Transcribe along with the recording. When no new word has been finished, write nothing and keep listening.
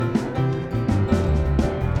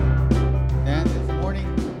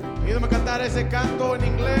cantar ese canto en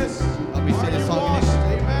inglés. I'll be singing a song in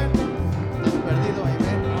English. Amen. Estás perdido, amen.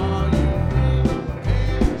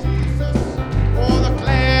 For the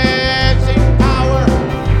cleansing power,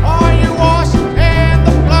 are you washed in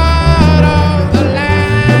the blood of the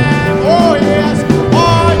Lamb? Oh yes,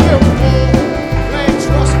 are you fully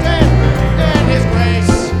trusted in His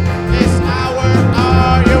grace? This hour,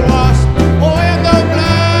 are you washed? Oh, in the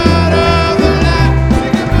blood of the Lamb.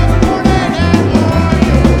 Sing it this morning, and are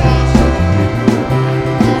you washed?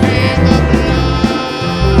 Oh, in the blood,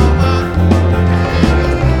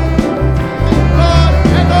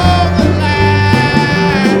 and of the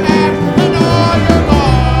Lamb, and all your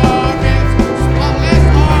garments spotless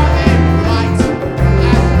are they white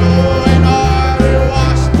as snow, and are you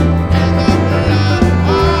washed in the blood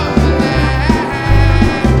of the Lamb,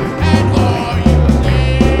 and are you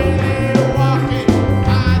daily walking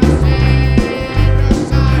by the Savior's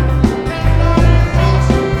side, and are you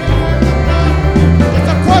washed in the blood? It's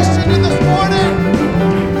a question in this morning.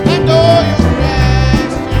 And all you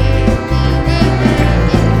rest in moment in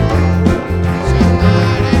the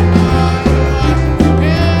tonight, and are you washed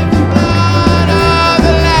in the blood of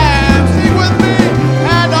the Lamb? Sing with me.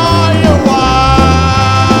 And are you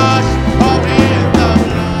washed in the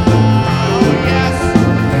blood? Yes,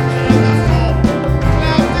 in the soul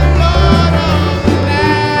cleansing blood of the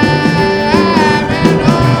Lamb. And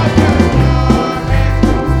all your garments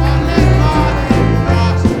spotless are they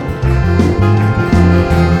washed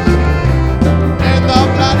in the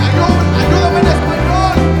blood. Ayúdame en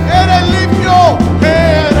español. Eres limpio,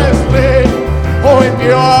 eres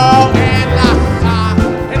limpio en la sangre.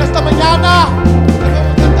 En esta mañana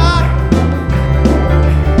debemos cantar.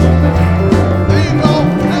 There you go.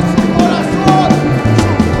 En su corazón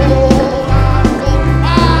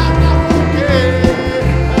anda porque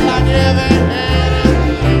la nieve eres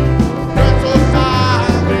limpio en su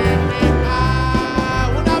sangre.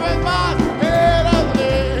 Una vez más, eres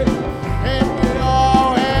limpio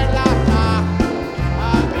en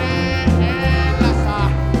la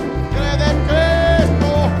sangre de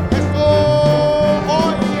Cristo. Esto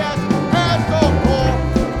hoy es esto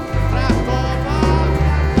transforma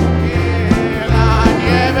la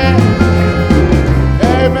nieve.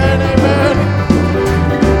 Amén, amén.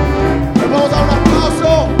 Le vamos a dar un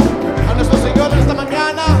aplauso a nuestro Señor en esta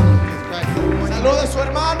mañana. Salude a su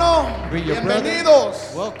hermano. Greet your brother. Bienvenidos.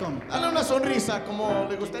 Welcome. Dale una sonrisa como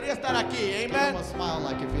le gustaría estar aquí. Give Amen. them a smile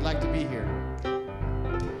like if you'd like to be here.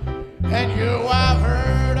 And you have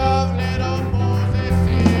heard of little Moses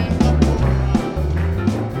in the forest.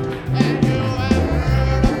 And you have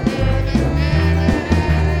heard of fearless David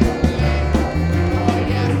and his slave. Oh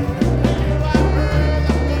yes, you have heard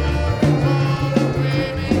the stories of the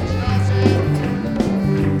dreaming Joseph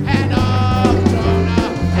and of Jonah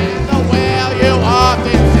and the whale you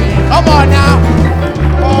often see. Come on now.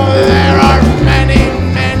 Oh, there are many,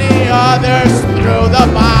 many others through the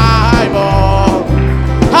Bible.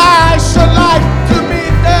 I should like to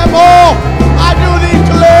meet them all. I do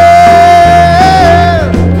declare,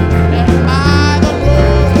 and by the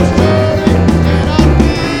Lord will surely let us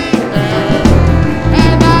meet them,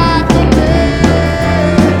 and at the meeting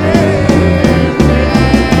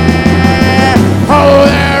there, oh,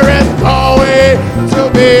 there is going to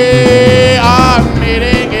be a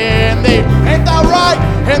meeting in the, ain't that right?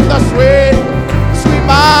 In the sweet, sweet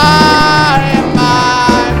by and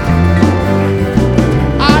by.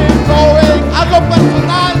 I am going algo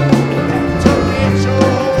personal to meet you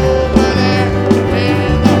over there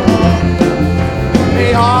in the home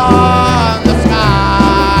beyond the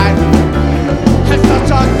sky. It's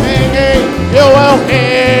such a singing you will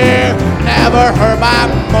hear, never heard by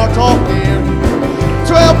mortal ear.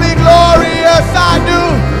 'Twill be glorious, I do.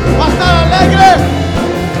 Va a estar alegre.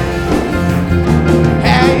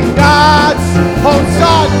 And God's own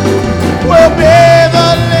Son will be the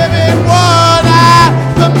living one at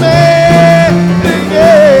the meeting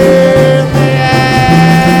in the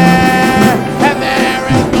air. And there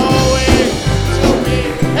is going to be,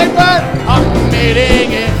 amen, a meeting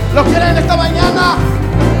in, lo quieren esta mañana.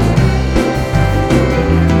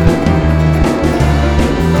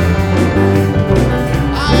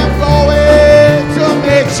 I am going to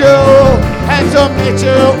meet you and to meet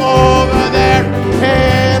you over there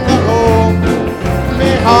in the home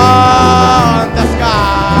beyond the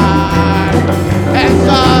sky. And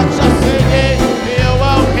such a singing you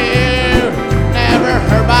will hear, never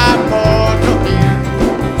heard by mortal ear.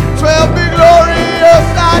 'Twill be glorious,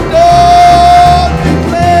 I don't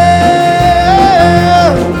declare,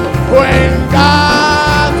 when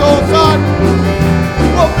God's own Son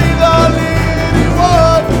will be the leading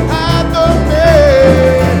one at the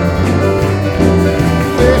meeting.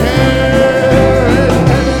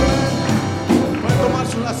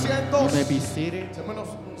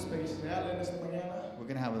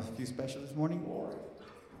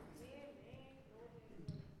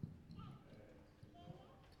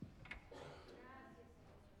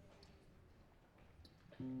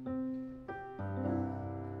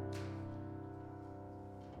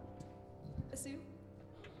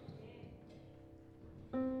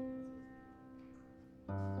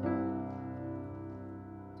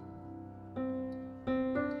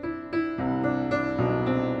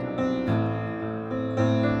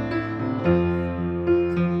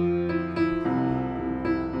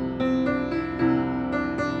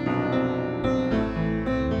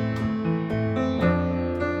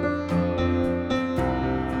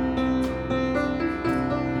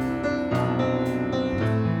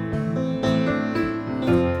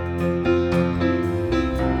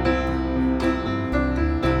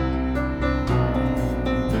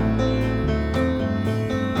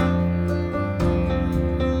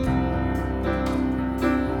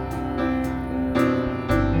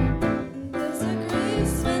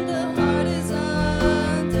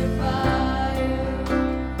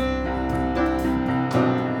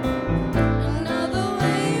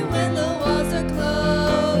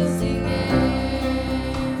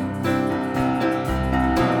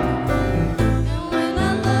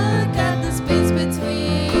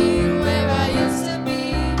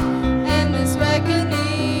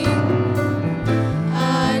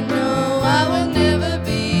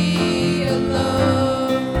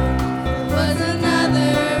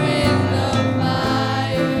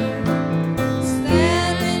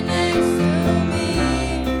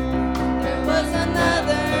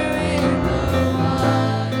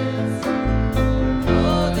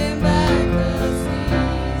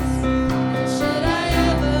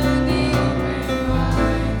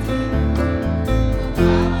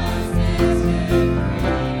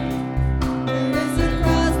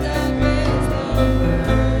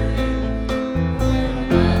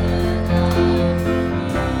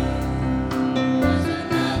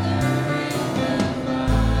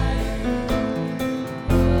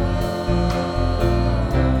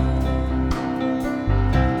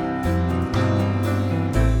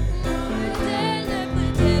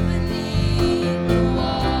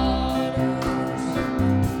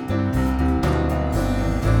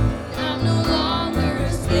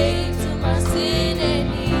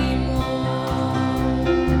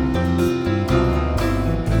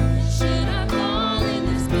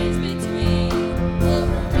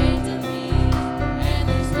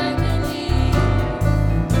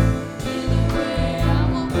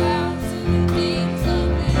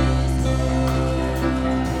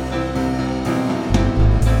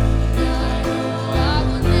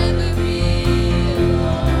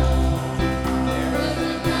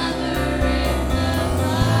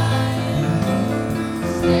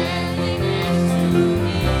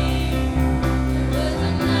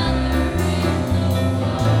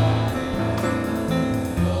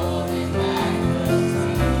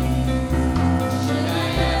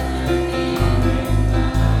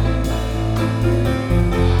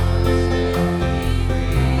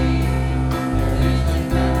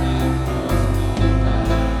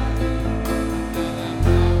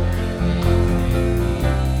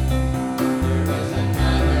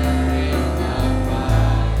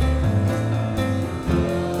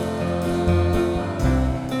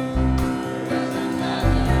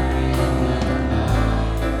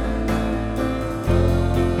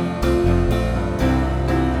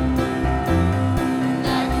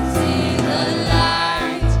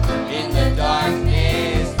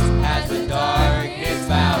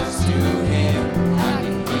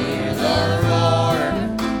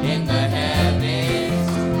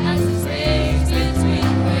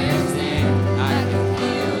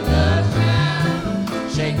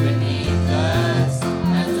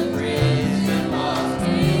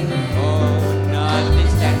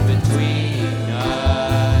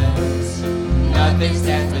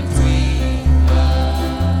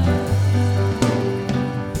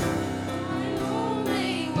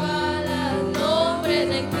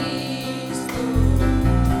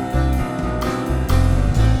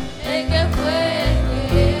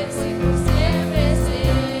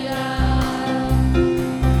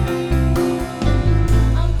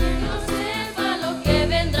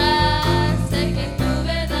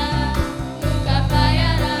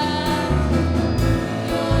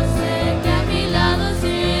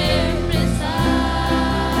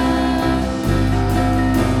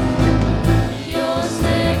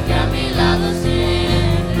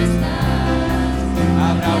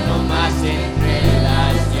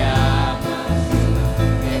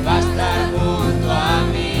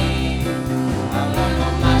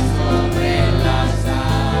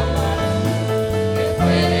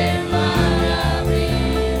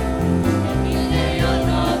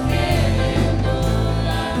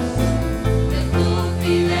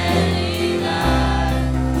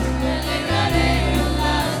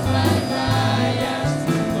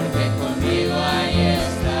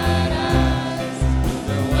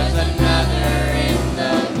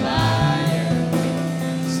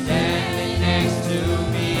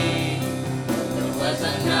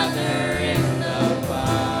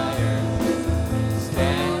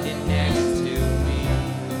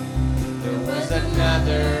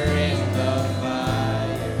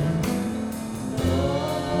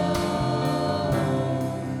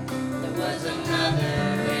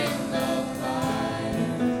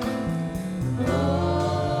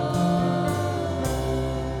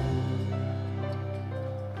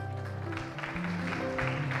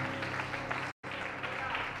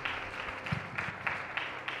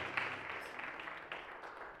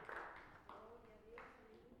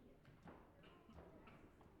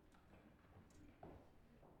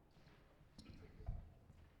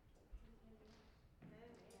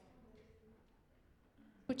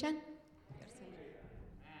 ¿Escuchan?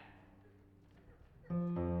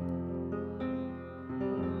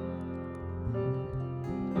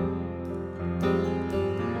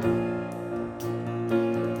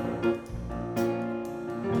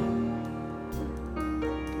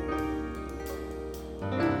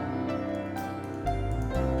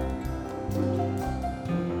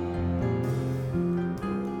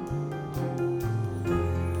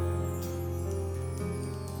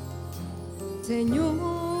 Señor,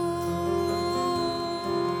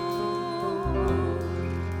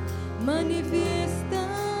 manifiesta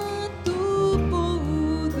tu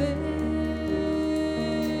poder,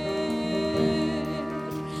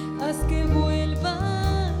 haz que vuelva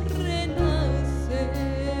a renacer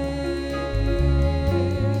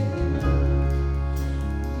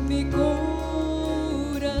mi corazón.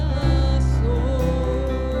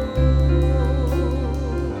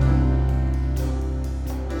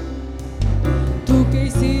 Tú que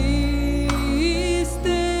hiciste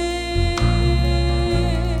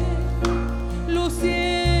los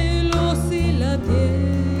cielos y la tierra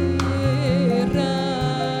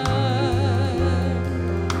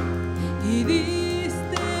y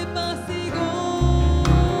diste paz y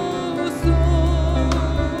gozo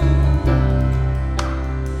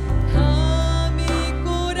a mi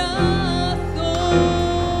corazón.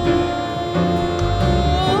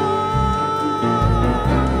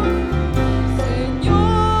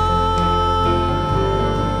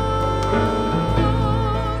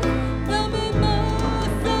 Dame más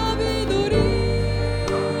sabiduría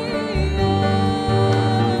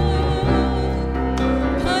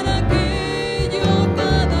para que yo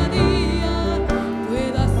cada día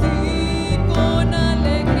pueda así con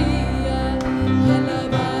alegría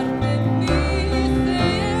alabarte, mi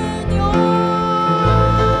Señor.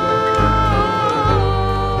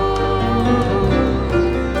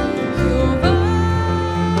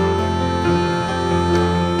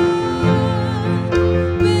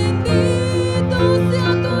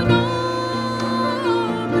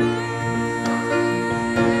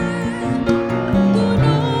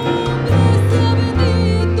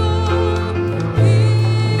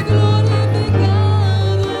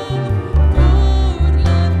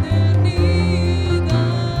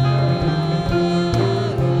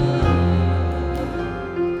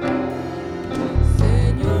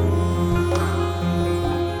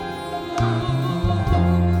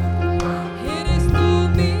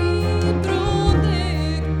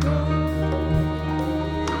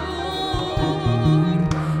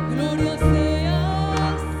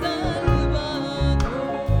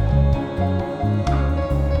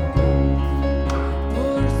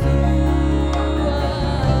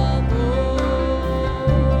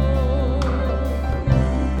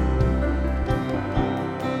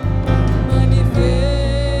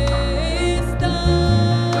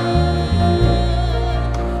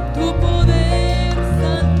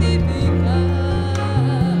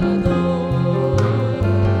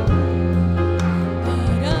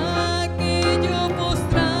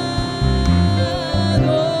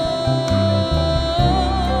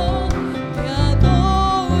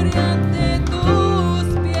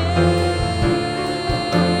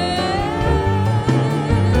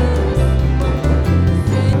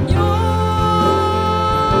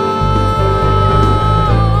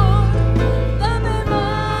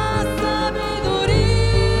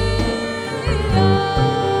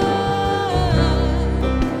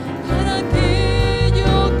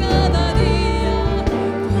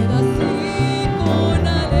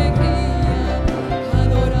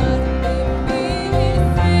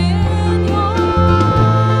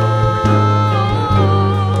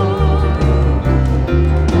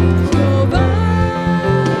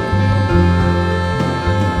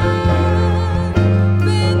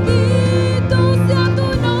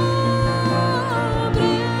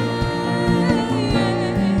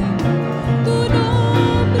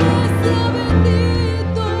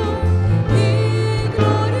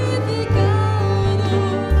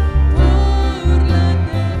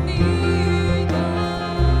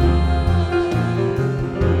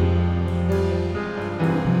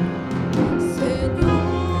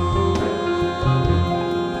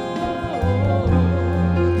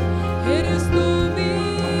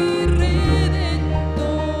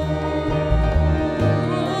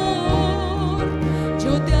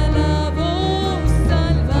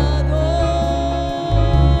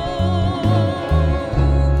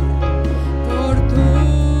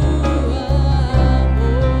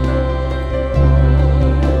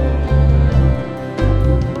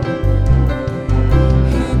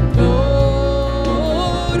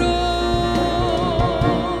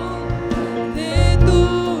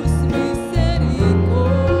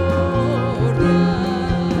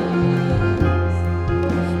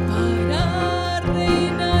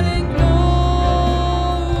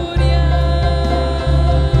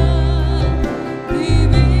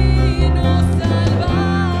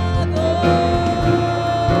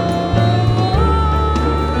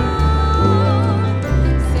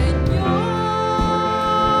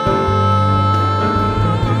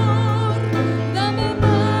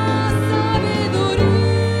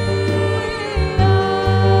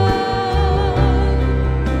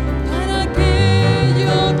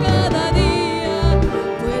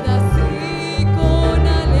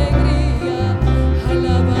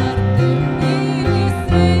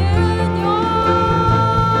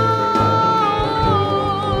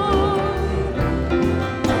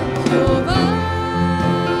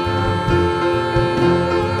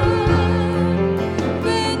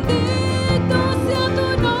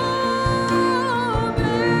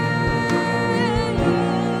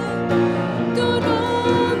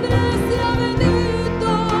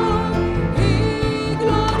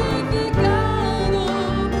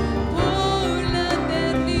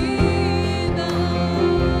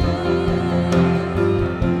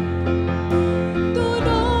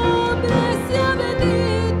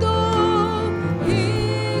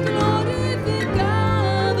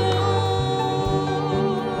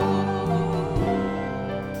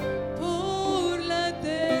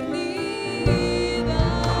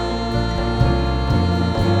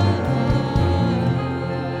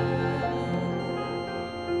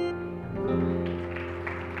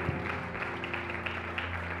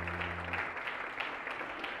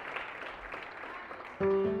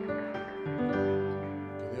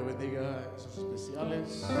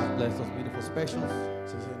 bless those beautiful specials.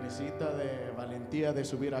 Si se necesita de valentía de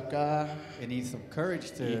subir acá It needs some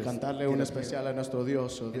courage to y cantarle get un up here especial a nuestro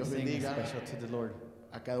Dios. O and Dios sing a bendiga special to the Lord.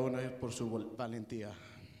 a cada uno por su valentía.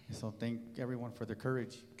 So thank everyone for their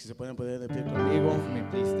courage. Que se pueden poner de pie conmigo. If you may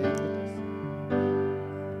please stand with us.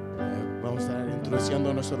 Vamos a estar introduciendo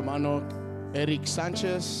a nuestro hermano Erik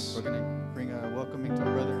Sanchez. We're going to bring a welcoming to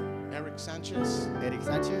our brother Erik Sanchez. Erik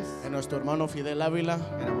Sanchez A nuestro hermano Fidel Avila,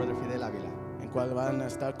 and our brother Fidel Avila. en cual van a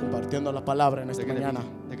estar compartiendo la palabra en esta They're mañana.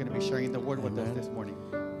 going to be sharing the word with us Amen. this morning.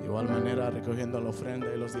 De igual manera recogiendo la ofrenda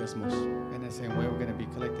y los diezmos. In the same way, we're going to be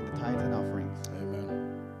collecting the tithes and offerings. Amén.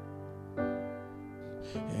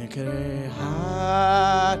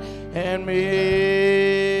 Crear en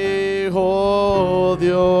mí, oh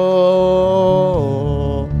Dios,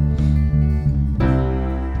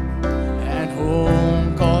 en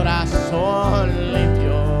un corazón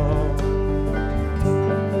limpio.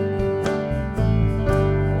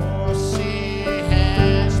 Oh, sí,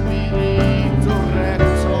 Espíritu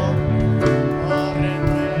recto, oh,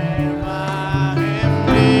 renueva en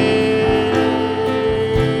mí.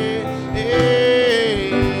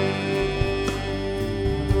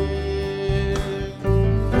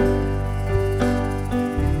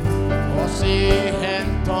 Oh, sí,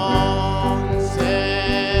 entonces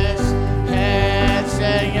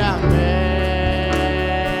enséñame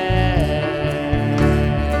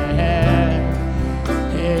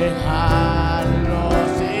a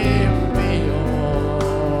los impíos.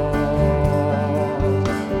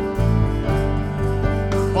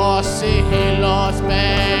 Oh, sí, los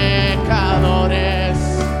pecadores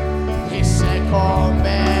y se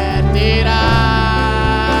convertirá.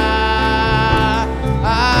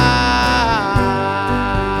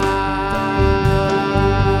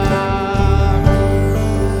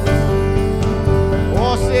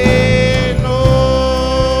 Oh, si no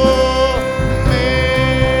me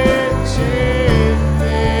eches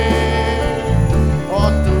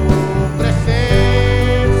oh, tu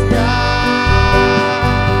presencia.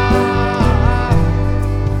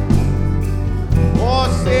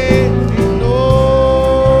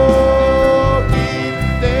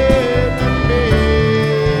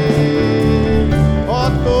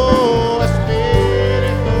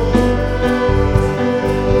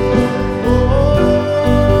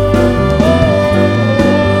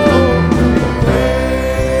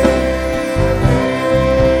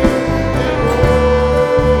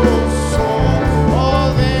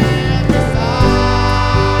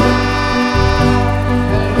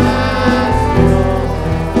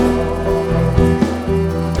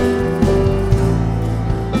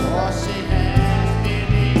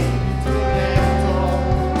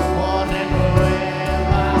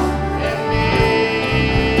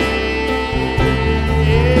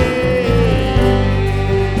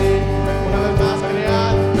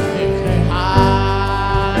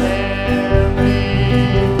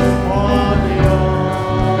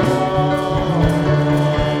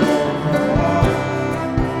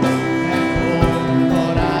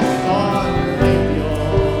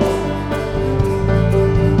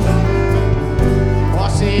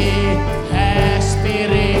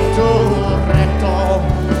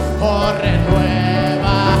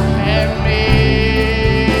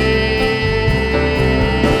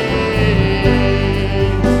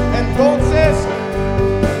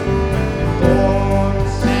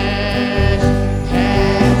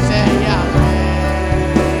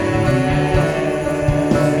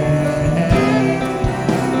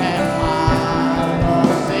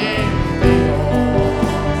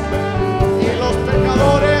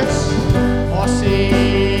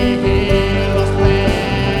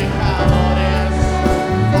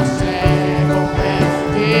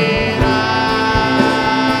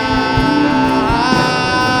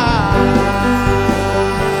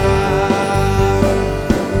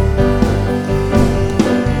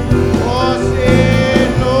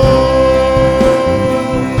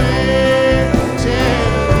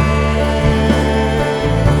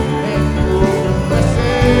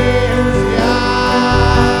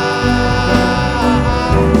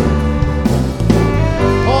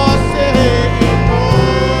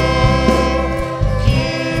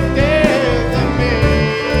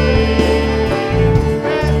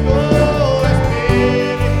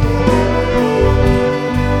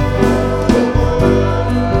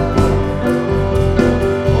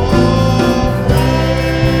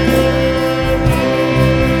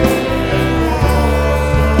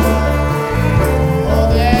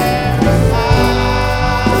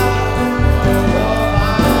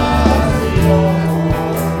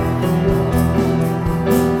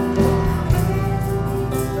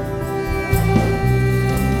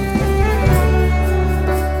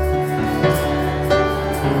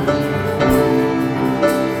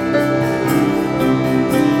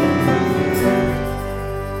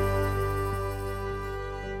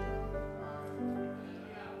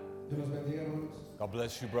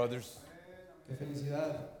 bless you, brothers. Qué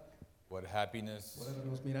felicidad What happiness,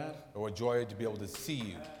 poderlos mirar what joy to be able to see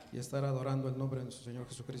you, y estar adorando el nombre de nuestro Señor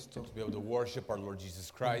Jesucristo to be able to worship our Lord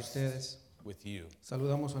Jesus con Christ ustedes. with you.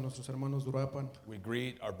 Saludamos a nuestros hermanos de Uruapan. We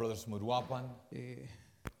greet our brothers from Uruapan.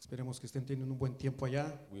 Esperemos que estén teniendo un buen tiempo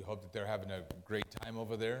allá. We hope that they're having a great time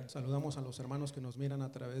over there. Saludamos a los hermanos que nos miran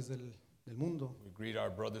a través del mundo, We greet our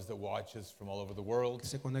brothers that watch us from all over the world, que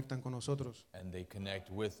se conectan con nosotros. and they connect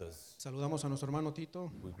with us. Saludamos a nuestro hermano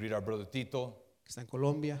Tito, We greet our brother Tito, que está en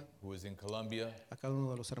Colombia, who is in Colombia, a cada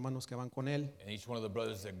uno de los hermanos que van con él, and each one of the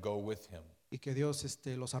brothers that go with him. y que Dios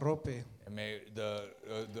los arrope And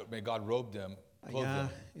may God robe them, clothe allá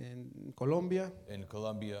them en Colombia in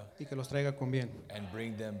Colombia, y que los traiga con bien. and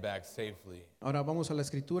bring them back safely. Ahora vamos a la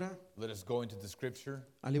escritura, Let us go into the scripture,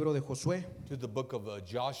 al libro de Josué, to the book of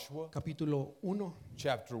Joshua, capítulo 1,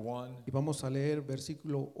 chapter 1. y vamos a leer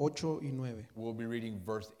versículo 8 y 9. We'll be reading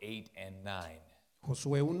verse 8 and 9.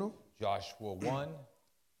 Josué 1, Joshua 1,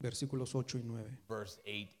 versículos 8 y 9. verse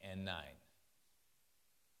 8 and 9.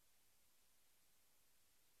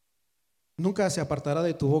 Nunca se apartará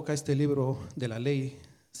de tu boca este libro de la ley,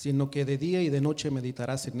 sino que de día y de noche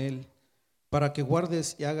meditarás en él, para que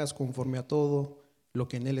guardes y hagas conforme a todo lo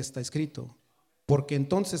que en él está escrito, porque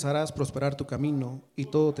entonces harás prosperar tu camino y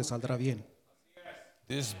todo te saldrá bien.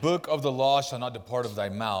 This book of the law shall not depart of thy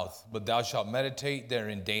mouth, but thou shalt meditate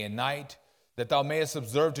therein day and night, that thou mayest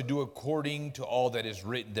observe to do according to all that is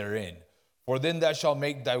written therein. For then thou shalt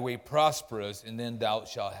make thy way prosperous, and then thou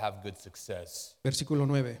shalt have good success. Versículo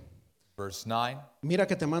 9. Verse 9. Mira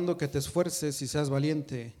que te mando que te esfuerces y seas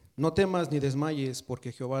valiente, no temas ni desmayes,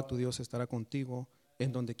 porque Jehová tu Dios estará contigo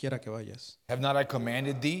en donde quiera que vayas. Have not I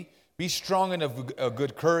commanded thee? Be strong and of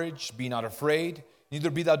good courage, be not afraid,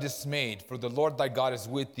 neither be thou dismayed, for the Lord thy God is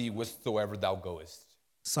with thee whithersoever thou goest.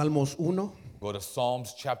 Salmos 1, Go to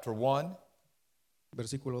Psalms chapter 1,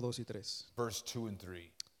 versículo 2 y 3. verse 2 and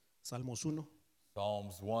 3. Salmos 1,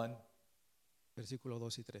 Psalms 1, versículo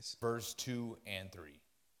 2 y 3. verse 2 and 3.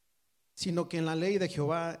 Sino que en la ley de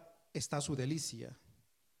Jehová está su delicia,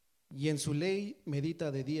 y en su ley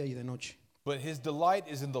medita de día y de noche. But his delight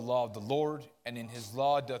is in the law of the Lord, and in his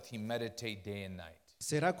law doth he meditate day and night.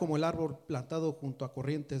 Será como el árbol plantado junto a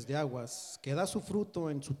corrientes de aguas, que da su fruto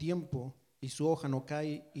en su tiempo, y su hoja no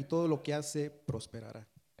cae, y todo lo que hace prosperará.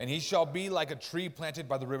 And he shall be like a tree planted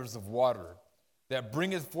by the rivers of water, that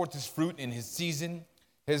bringeth forth his fruit in his season.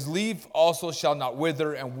 His leaf also shall not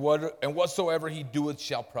wither, and whatsoever he doeth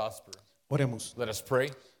shall prosper. Oremos. Let us pray.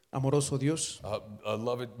 Amoroso Dios,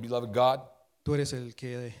 Beloved God, tú eres el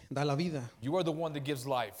que da la vida, you are the one that gives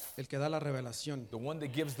life, el que da la revelación, the one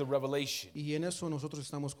that gives the revelation. y en eso nosotros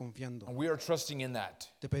estamos confiando. And we are trusting in that.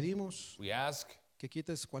 Te pedimos We ask que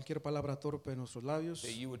quites cualquier palabra torpe de nuestros labios,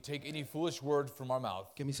 that you would take any foolish word from our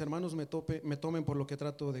mouth, que mis hermanos me tomen por lo que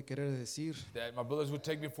trato de querer decir, that my brothers would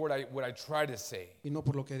take me for what I try to say, y no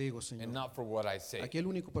por lo que digo, and Señor. not for what I say. Aquí el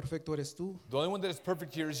único perfecto eres tú The only one that is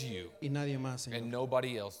perfect here is you, y nadie más, and Señor.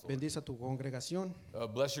 nobody else, Lord. Bendice a tu congregación,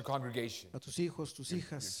 Bless your congregation, a tus hijos, tus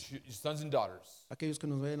hijas, your sons and daughters, aquellos que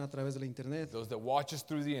nos ven a través de la internet, those that watch us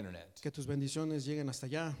through the internet. que tus bendiciones lleguen hasta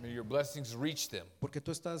allá, May your blessings reach them, porque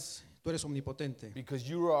tú eres omnipotente. because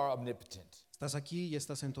you are omnipotent. Estás aquí y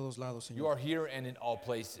estás en todos lados, You are Señor. here and in all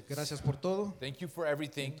places. Gracias por todo, Thank you for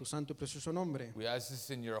everything. en tu santo y precioso nombre, We ask this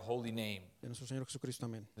in your holy name. de nuestro Señor Jesucristo.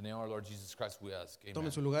 Amén. In the name of our Lord Jesus Christ, we ask. Amen.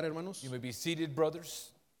 Tomen su lugar, hermanos. You may be seated,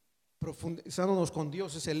 brothers. Profundizándonos con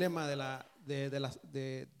Dios es el lema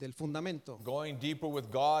del fundamento. Going deeper with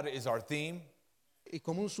God is our theme. Y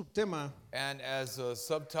como un subtema, And as a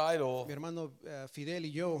subtitle, mi hermano Fidel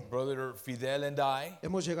y yo Brother Fidel and I,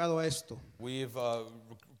 hemos llegado a esto. we've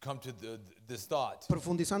come to this thought.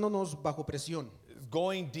 Profundizándonos bajo presión.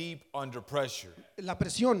 Going deep under pressure. La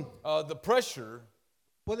presión The pressure,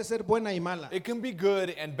 puede ser buena y mala. it can be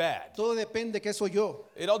good and bad. Todo depende qué soy yo.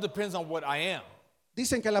 It all depends on what I am.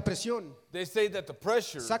 Dicen que la presión They say that the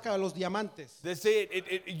pressure, saca a los diamantes, they say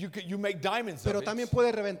you make diamonds pero of también it, puede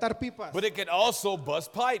reventar pipas. but it can also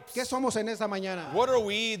bust pipes. ¿Qué somos en esta mañana? What are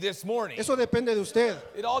we this morning? Eso depende de usted.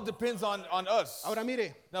 It all depends on us. Ahora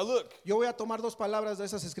mire, Now look, yo voy a tomar dos palabras de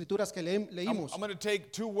esas escrituras que leímos, I'm going to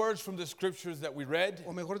take two words from the scriptures that we read,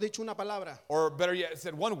 o mejor dicho, una palabra. or better yet,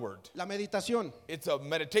 said one word. La meditación. It's a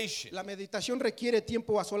meditation. La meditación requiere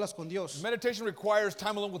tiempo a solas con Dios. Meditation requires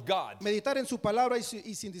time alone with God. Meditar en su palabra es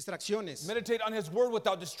y sin distracciones. Meditate on His Word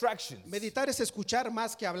without distractions. Meditar es escuchar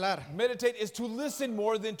más que hablar. Meditate is to listen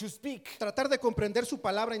more than to speak. Tratar de comprender su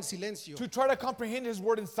palabra en silencio. To try to comprehend His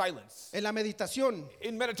Word in silence. En la meditación,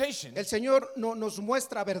 In meditation, el Señor nos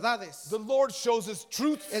muestra verdades. the Lord shows us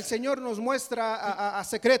truths. El Señor nos muestra a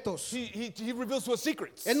secretos. He reveals to us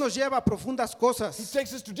secrets. Él nos lleva a profundas He cosas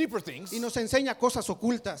takes us to deeper things y nos enseña cosas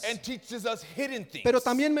ocultas. and teaches us hidden things. Pero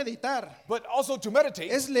también meditar But also to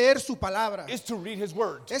meditate es leer su palabra, is to read His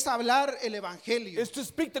Word. es hablar el evangelio, Is to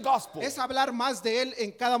speak the gospel. es hablar más de él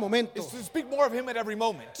en cada momento. Is to speak more of Him at every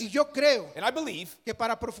moment. Y yo creo And I believe que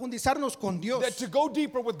para profundizarnos con Dios, that to go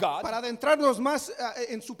deeper with God, para adentrarnos más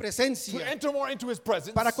en su to presencia, enter more into His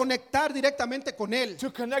presence, para conectar directamente con él,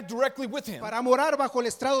 to connect directly with Him, para morar bajo el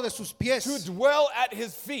estrado de sus pies, to dwell at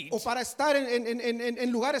His feet, o para estar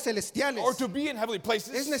en lugares celestiales, or to be in heavenly es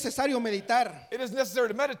places, necesario meditar. it is necessary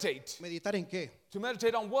to meditate. ¿Meditar en qué? To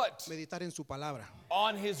meditate on what? Meditar en su palabra.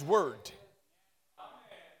 On His Word.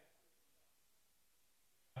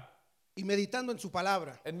 Y meditando en su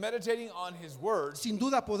palabra, And meditating on His Word, sin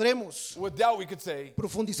duda podremos with doubt we could say,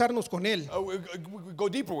 profundizarnos con él. we go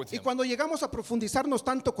deeper with Y Him. cuando llegamos a profundizarnos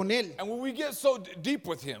tanto con él, And when we get so deep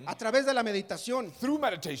with Him, a través de la meditación, through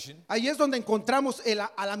meditation, ahí es donde encontramos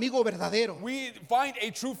al amigo verdadero, we find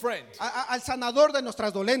a true friend, al sanador de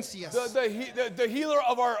nuestras dolencias, the healer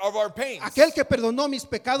of our pains, aquel que perdonó mis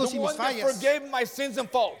pecados the y mis one that fallas, forgave my sins and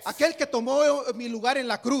faults, aquel que tomó mi lugar en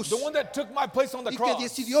la cruz the one that took my place on the y que cross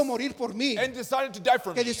decidió morir por mí, and decided to die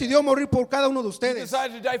for que me, decidió morir por cada uno de ustedes.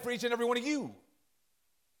 decided to die for each and every one of you.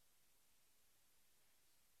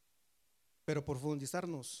 Pero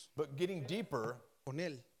profundizarnos But getting deeper con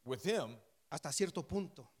él with Him, hasta cierto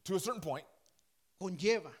punto to a certain point,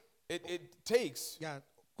 conlleva it takes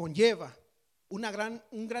un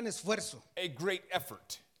gran esfuerzo a great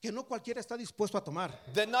effort que no cualquiera está dispuesto a tomar.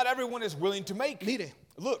 that not everyone is willing to make. Mire,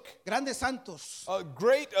 Look, grandes santos,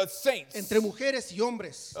 great saints, entre mujeres y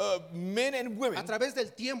hombres, men and a women, través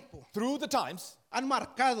del tiempo, through the times, han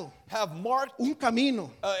marcado have marked un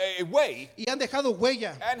camino a way y han dejado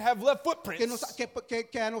huella and have left footprints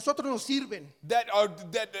que a nosotros nos sirven, that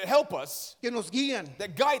help us, que nos guían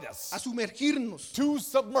that guide us a sumergirnos to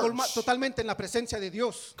submerge totalmente en la presencia de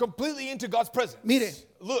Dios. completely into God's presence. Mire,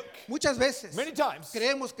 Look, muchas veces many times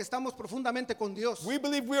creemos que estamos profundamente con Dios, we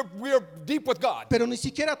believe we are deep with God, pero ni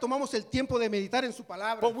siquiera tomamos el tiempo de meditar en su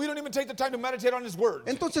palabra. but we don't even take the time to meditate on His Word.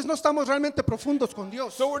 Entonces no estamos realmente profundos con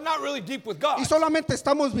Dios So we're not really deep with God, y solamente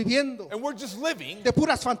estamos viviendo and we're just living de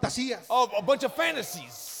puras fantasías. of a bunch of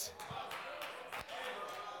fantasies.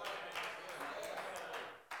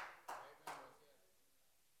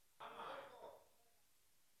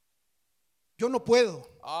 Yo no puedo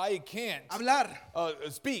I can't hablar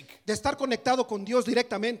speak de estar conectado con Dios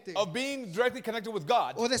directamente of being directly connected with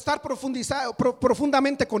God o de estar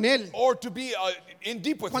profundamente con Él or to be in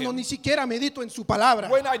deep with cuando Him ni siquiera medito en su palabra.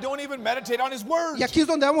 when I don't even meditate on His Word. Y aquí es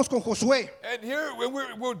donde vamos con Josué. And here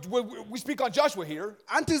we speak on Joshua here.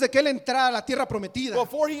 Antes de que él entrara a la tierra prometida,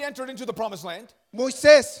 Before he entered into the promised land,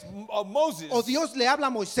 Moisés Moses o Dios le habla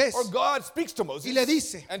a Moisés or God speaks to Moses y le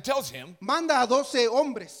dice, and tells him, manda a 12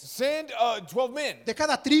 hombres send 12 men de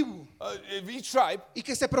cada tribu of each tribe, y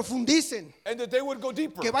que se profundicen, and that they would go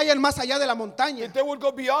deeper, que vayan más allá de la montaña, that they would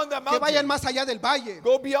go beyond that que vayan mountain, más allá del valle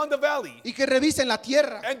go beyond the valley, y que revisen la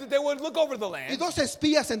tierra. and that they would look over the Y land. 2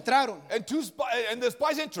 espías entraron. And the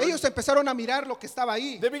spies entered. Ellos empezaron a mirar lo que estaba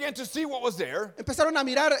ahí. They began to see what was there. Empezaron a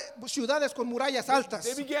mirar ciudades con murallas altas.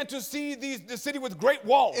 They began to see the city with great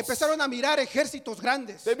walls. Empezaron a mirar ejércitos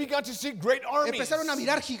grandes. They began to see great armies, Empezaron a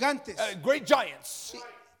mirar gigantes. great giants.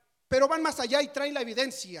 Pero van más allá y traen la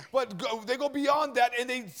evidencia. But they go beyond that, and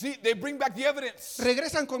they bring back the evidence.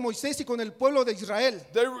 Regresan con Moisés y con el pueblo de Israel.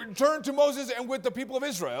 They return to Moses and with the people of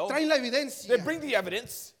Israel. Traen la They evidencia. bring the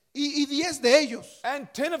evidence, Y 10 de ellos and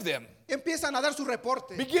 10 of them empiezan a dar su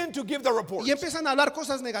reporte. begin to give their report. Y empiezan a hablar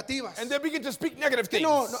cosas negativas. And they begin to speak negative Que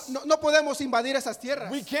things. no podemos invadir esas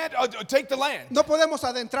tierras. We can't take the land. No podemos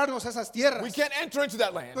adentrarnos a esas tierras. We can't enter into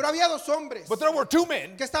that land. Pero había 2 hombres But there were 2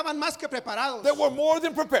 men que estaban más que preparados, that were more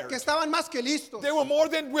than prepared. que estaban más que listos They were more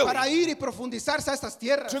than willing para ir y profundizarse a estas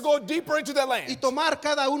tierras to go deeper into that y land tomar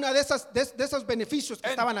cada una de esos beneficios que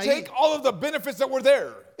estaban and ahí. take all of the benefits that were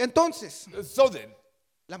there. Entonces, So then,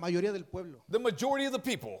 la mayoría del pueblo the majority of the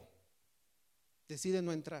people decide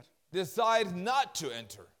no entrar. decide not to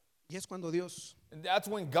enter. Y es cuando Dios And that's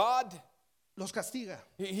when God, los castiga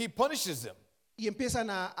He punishes them. y empiezan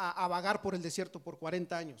a vagar por el desierto por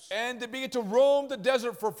 40 años. And they begin to roam the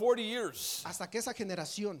desert for 40 years Hasta que esa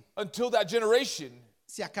generación until that generation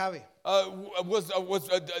se acabe.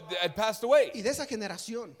 had passed away. Y de esa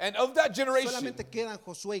generación And of that generation, solamente quedan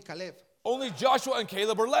Josué y Caleb. only Joshua and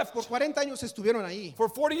Caleb were left. Por 40 años estuvieron ahí, For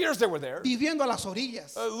 40 years they were there, viviendo a las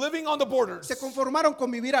orillas. living on the borders. Se conformaron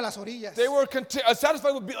con vivir a las orillas. They were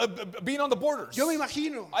satisfied with being on the borders. Yo me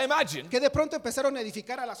imagino I imagine que de pronto empezaron a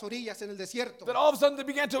edificar a las orillas en el desierto. that all of a sudden they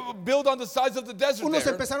began to build on the sides of the desert Unos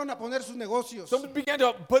there. empezaron a poner sus negocios. Some began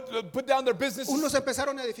to put down their businesses. Unos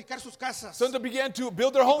empezaron a edificar sus casas. Some began to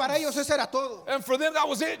build their Para ellos homes. eso era todo. And for them that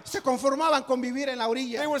was it. Se conformaban con vivir en la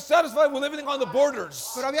orilla. They were satisfied with living on the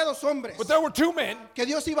borders. Pero había dos hombres But there were two men que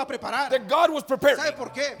Dios iba a preparar. that God was preparing. ¿Sabe por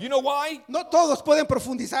qué? You know why? No todos pueden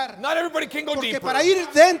profundizar. Not everybody can go Porque deeper. para ir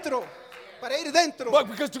dentro, But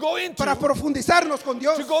because to go into, para profundizarnos con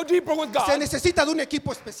Dios, to go deeper with se God, necesita de un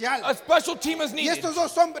equipo especial. a special team is Y needed. estos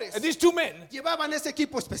dos hombres And these two men, llevaban ese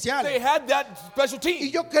equipo especial. they had that special Y team.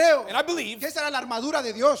 yo creo And I believe que esa era la armadura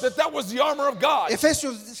de Dios. that was the armor of God.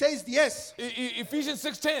 Efesios 6:10. Ephesians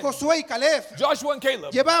 6:10. Josué y Caleb Joshua and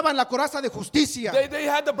Caleb, llevaban la coraza de justicia. they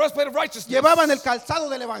had the breastplate of righteousness. Llevaban el calzado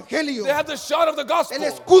del evangelio. They had the shot of the gospel,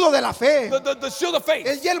 El escudo de la fe. the shield of faith,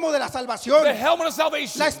 El yelmo de la salvación. the helmet of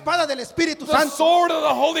salvation, La espada del Espíritu the Santo. sword of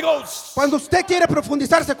the Holy Ghost. Cuando usted quiere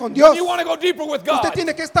profundizarse con Dios, When you want to go deeper with God, usted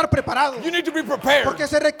tiene que estar preparado. you need to be prepared. Porque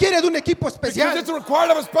se requiere de un equipo Because especial it's required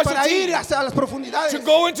of a special para ir team hacia las profundidades. to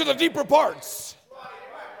go into the deeper parts.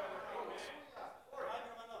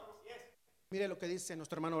 Mire lo que dice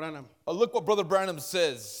nuestro hermano Branham Look what Brother Branham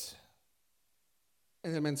says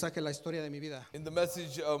en el mensaje La historia de mi vida. in the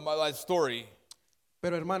message of my life story.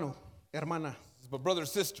 Pero hermano, hermana, But brother,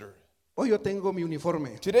 sister, hoy yo tengo mi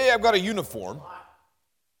uniforme. today I've got a uniform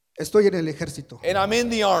Estoy en el ejército, and I'm in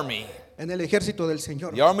the army, en el ejército del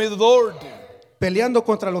Señor, the army of the Lord, peleando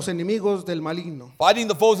contra los enemigos del maligno, fighting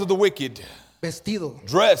the foes of the wicked, vestido.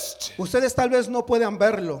 dressed. Ustedes tal vez no puedan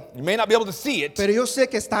verlo, You may not be able to see it, pero yo sé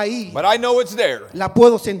que está ahí. but I know it's there. La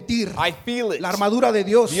puedo sentir. I feel it. La armadura de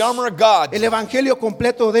Dios, The armor of God, el evangelio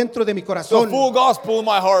completo dentro de mi the corazón, full gospel in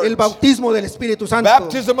my heart, el bautismo del Espíritu Santo,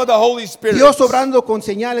 baptism of the Holy Spirit, Dios obrando con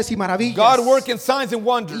señales y maravillas, God working signs and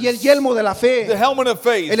wonders, y el yelmo de la the fe, helmet of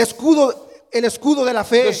faith, el escudo de la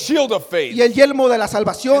fe, the shield of faith, y el yelmo de la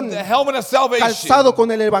salvación, the helmet of salvation, calzado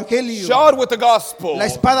con el evangelio, shod with the gospel, la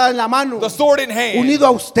espada en la mano, the sword in hand, unido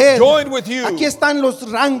a usted. joined with you. Aquí están los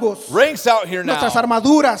rangos, Ranks out here now, nuestras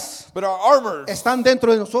armaduras but our armors están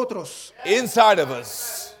dentro de nosotros. inside of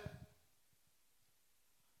us.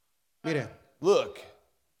 Mire, Look,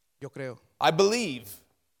 yo creo I believe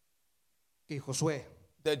que Josué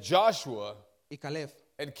that Joshua y Caleb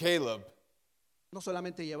and Caleb, no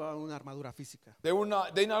solamente llevaban una armadura física, they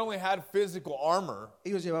not only had physical armor,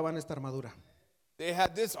 ellos llevaban esta armadura. they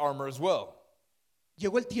had this armor as well.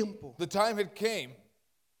 Llegó el tiempo The time had came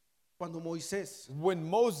cuando Moisés when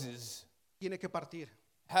Moses tiene que partir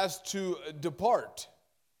has to depart,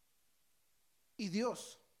 y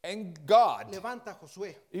Dios and God, levanta a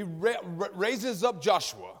Josué he raises up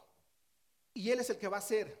Joshua, y él es el que va a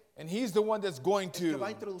ser, and he's the one that's going que va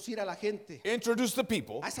a to introducir a la gente introduce the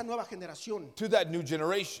people a esa nueva generación, to that new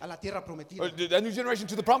generation, a la tierra or prometida. that new generation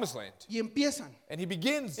to the promised land. Y empiezan And he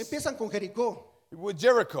begins con Jericó. with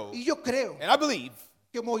Jericho. Y yo creo And I believe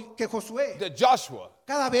que Josué, that Joshua,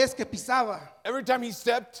 cada vez que pisaba every time he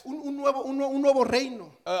stepped un nuevo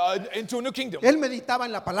reino, into a new kingdom, él meditaba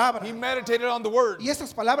en la palabra. he meditated on the word. Y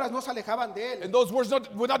esas palabras no se alejaban de él. And those words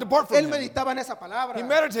would not depart from Él him. meditaba en esa palabra. He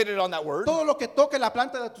meditated on that word. Todo lo que toque la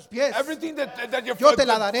planta de tus pies. Everything that your Yo te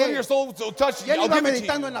la foot daré. of your soul will touch, Y él I'll iba give it to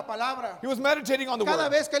meditando you. en la palabra. He was meditating on the Cada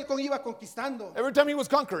word. vez que él iba conquistando. Every time he was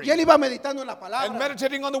conquering Y él iba meditando en la and palabra.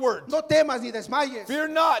 meditating on the word. No temas ni desmayes. Fear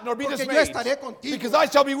not, nor be Porque yo dismayed, estaré contigo. because I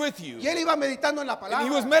shall be with you. Y él iba meditando en la And he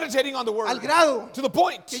was palabra. meditating on the word Al grado to the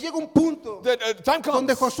point que llega un punto that time comes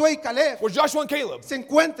donde Josué y Caleb where Joshua and Caleb, se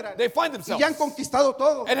encuentran they find y themselves ya han conquistado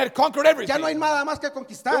todo. and had conquered everything. Ya no hay nada más que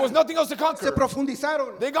conquistar. There was nothing else to Se conquer.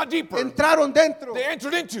 profundizaron. They got deeper. Entraron dentro. They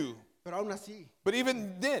entered into. Pero aún así, But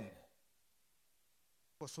even then,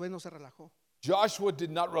 Josué no se relajó. Joshua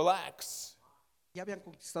did not relax. Ya habían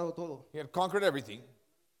conquistado todo. He had conquered everything.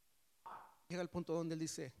 Llega el punto donde él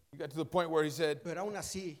dice, He got to the point where he said, pero aún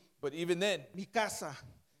así, but even then, mi casa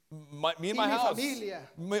me and y my mi house, familia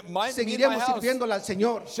me and my seguiremos house sirviéndole al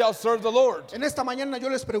Señor. shall serve the Lord. En esta mañana yo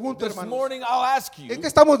les pregunto, This hermanos, morning I'll ask you, ¿en qué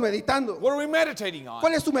estamos meditando? what are we meditating on?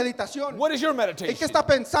 ¿Cuál es tu meditación? What is your ¿En meditation? qué está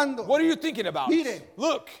pensando? What are you thinking about? Mire.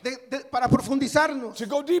 Look, Para profundizarnos, to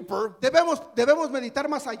go deeper, debemos meditar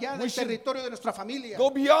más allá We del should territorio de nuestra familia. go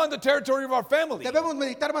beyond the territory of our family. Debemos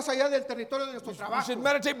meditar más allá del territorio de nuestro We trabajo. should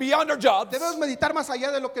meditate beyond our jobs. Debemos meditar más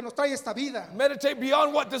allá de lo que nos trae esta vida. Meditate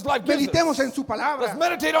beyond what this life gives Meditemos us. en su Let's palabra.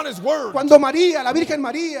 meditate on His Word. Cuando María, la Virgen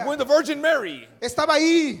María, When the Virgin Mary estaba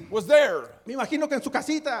ahí, was there, me imagino que en su I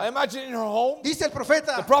casita, imagine in her home, dice el the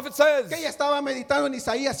profeta prophet says que ella estaba meditando en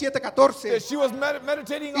Isaías that 7:14 she was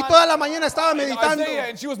meditating y on toda la mañana estaba in meditando. Isaiah,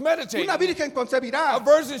 and she was meditating. Una virgen concebirá, A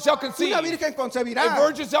virgin shall conceive. una virgen concebirá. A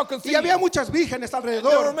virgin shall conceive. Y había muchas vírgenes There were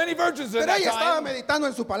alrededor, many virgins in pero that ella estaba time, meditando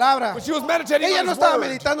en su palabra. but she was meditating Ella on no His estaba Word.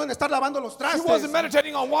 meditando en estar lavando los She trastes, wasn't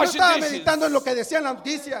meditating on no washing estaba dishes meditando en lo que decían las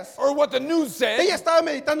noticias. or what the news said. Ella estaba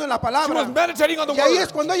meditando en la She was palabra. meditating on the Y ahí es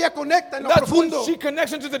Word. cuando ella conecta en lo That's when profundo she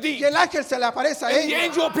connects into the y deep. el ángel se le aparece a And the ella.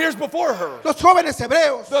 angel appears before her. Los jóvenes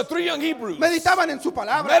hebreos The three young Hebrews meditaban en su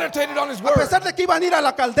palabra. meditated on His A Word. pesar de que iban a ir a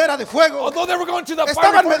la caldera de fuego, Although they were going to the fiery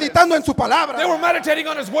estaban furnace, meditando en su they were palabra. meditating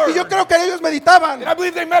on His Word. Y yo creo que ellos meditaban. And I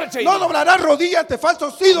believe they meditated. No doblarán rodilla ante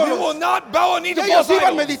falsos We will ídolos. not bow a knee Y to ellos false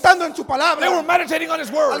iban idols. meditando en su They were palabra. meditating on His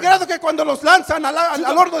Al Word. grado que cuando los lanzan al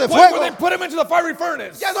horno de Point where fuego, they put Him into the fiery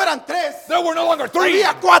furnace. ya no eran tres, There were no longer three.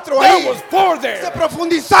 había cuatro There ahí. was four Se there.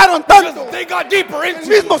 profundizaron tanto. Because they got deeper El into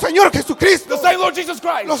mismo Señor Jesucristo the same Lord Jesus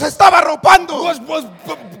Christ los estaba arropando. was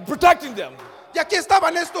protecting them. Y aquí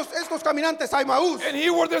estaban estos caminantes a Emaús, And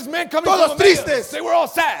here were this men coming Todos from Emmaus. tristes. They were all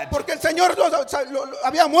sad porque el Señor lo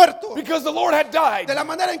había muerto because the Lord had died. de la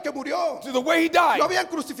manera en que murió. To the way He died, Lo habían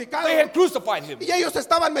crucificado. they had crucified Him. Y ellos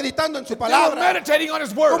estaban meditando en su They were palabra. meditating on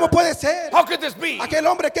His Word. ¿Cómo puede ser? How could this be? Aquel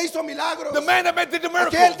hombre que hizo milagros, The man that did the aquel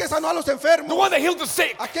que miracles, sanó a los the enfermos, one that healed the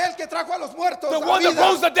sick, aquel que trajo a los muertos the a one that vida,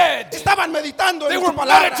 rose the dead. estaban meditando They en were su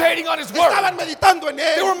palabra. meditating on His Word. Estaban meditando en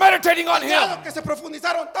They were él. meditating on Al grado Him. que se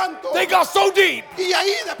profundizaron tanto. They got so deep. Y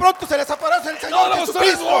ahí de pronto se les aparece el And Señor all of a sudden, the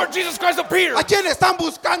Jesucristo. Lord Jesus Christ appeared. ¿A quién están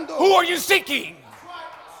buscando? Who are you seeking?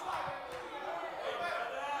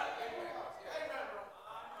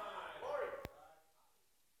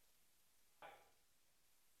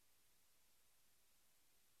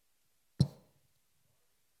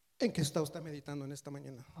 ¿En qué está usted meditando en esta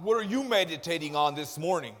mañana? What are you meditating on this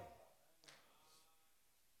morning?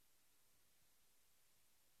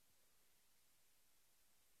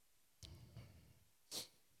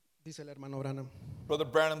 Dice el hermano Branham Brother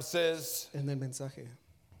Branham says en el mensaje,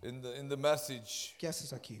 in the message, ¿qué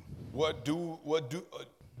haces aquí?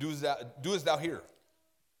 doest thou here?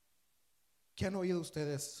 ¿Qué han oído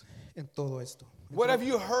ustedes en todo esto? What have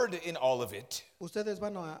you heard in all of it? Ustedes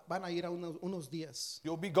van a ir a unos días.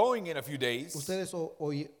 You'll be going in a few days. Ustedes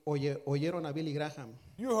oyeron a Billy Graham,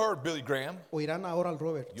 You heard Billy Graham. oirán a Oral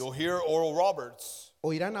Roberts, You'll hear Oral Roberts.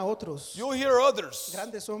 oirán a otros You'll hear others.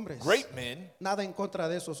 grandes hombres. Great men. Nada en contra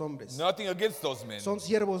de esos hombres. Nothing against those men. Son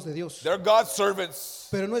siervos de Dios. They're God's servants.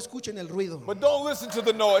 Pero no escuchen el ruido. But don't listen to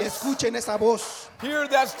the noise. Escuchen esa voz, Hear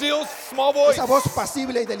that still small voice. esa voz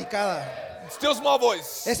pasible y delicada. Still small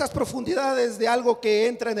voice. Esas profundidades de algo que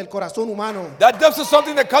entra en el corazón humano, That depth of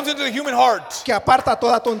something that comes into the human heart. que aparta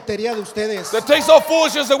toda tontería de ustedes. That takes all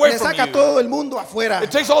foolishness away Le from saca you. todo el mundo afuera.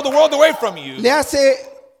 It takes all the world away from you. Le hace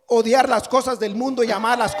odiar las cosas del mundo y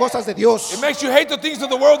amar las cosas de Dios. It makes you hate the things of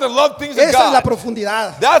the world and love things of Esa es la God.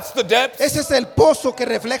 profundidad. That's the depth. Ese es el pozo que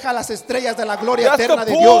refleja las estrellas de la gloria That's eterna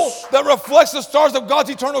the de pool Dios. that reflects the stars of God's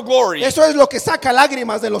eternal glory. Eso es lo que saca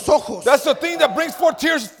lágrimas de los ojos. That's the thing that brings forth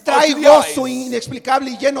tears Trae to the gozo eyes. inexplicable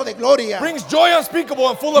y lleno de gloria. Brings joy unspeakable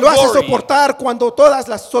and full of Lo hace glory. soportar cuando todas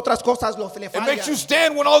las otras cosas le It makes you fallan.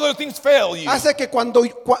 stand when all other things fail you. Hace que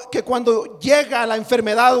cuando llega la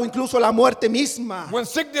enfermedad o incluso la muerte misma, When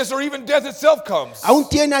sickness or even death itself comes, aún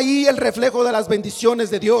tiene ahí el reflejo de las bendiciones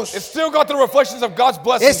de Dios. it's still got the reflections of God's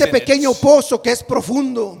blessings Ese in pequeño it. pozo que es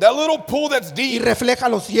profundo That little pool that's y deep refleja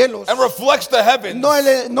los cielos. and reflects the heavens.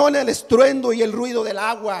 No en el estruendo y el ruido del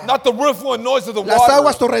agua. Not the riffling noise of the Las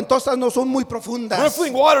aguas water. torrentosas no son muy profundas.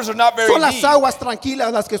 Riffling waters are not very Son las deep. aguas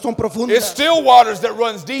tranquilas las que son It's profundas. still waters that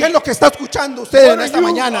runs deep. ¿Qué es lo que está escuchando usted What en are esta you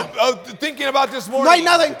mañana? thinking about this morning? No hay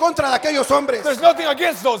nada en contra de aquellos hombres. There's nothing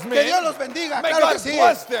against those men. Que Dios los bendiga, May claro God que sí.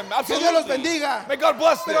 bless them. Que Absolutely. Dios los bendiga. May God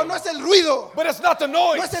bless Pero them. no es el ruido, But it's not the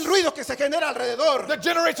noise no es el ruido que se genera alrededor. that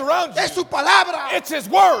generates around you. Es su palabra. It's His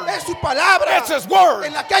word Es su palabra It's His word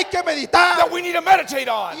en la que hay que meditar. that we need to meditate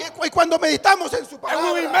on. Y cuando meditamos en su And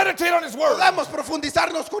when we palabra, meditate on His word, podamos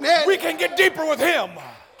profundizarnos con we él. can get deeper with Him.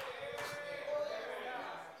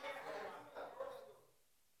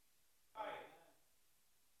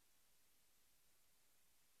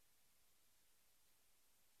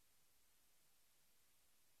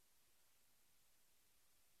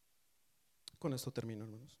 Con esto termino,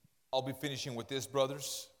 hermanos. I'll be finishing with this,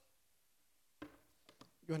 brothers.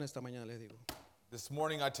 Yo en esta mañana le digo, This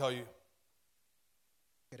morning I tell you,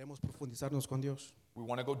 queremos profundizarnos con Dios. we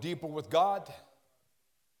want to go deeper with God.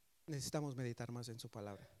 Necesitamos meditar más en su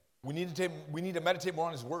palabra. We need to meditate more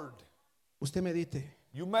on His word. Usted medite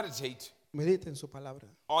You meditate en su palabra.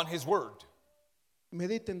 on His word.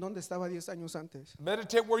 Mediten dónde estaba 10 años antes.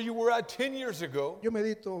 Meditate where you were at 10 years ago. Yo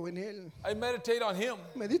medito en Él, I meditate on him,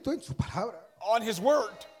 medito en su palabra. on his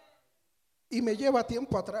word. Y me lleva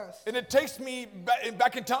tiempo atrás. And it takes me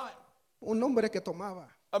back in time. Un hombre que tomaba,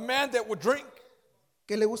 A man that would drink,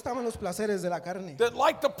 que le gustaban los placeres de la carne, that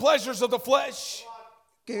liked the pleasures of the flesh,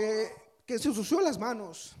 que se ensució las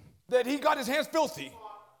manos, that he got his hands filthy.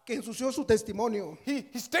 que ensució su testimonio. He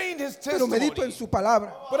stained his Pero medito en testimony. su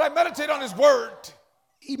palabra. But I meditate on his word.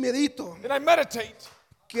 Y medito And I meditate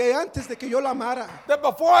que antes de que yo la amara, that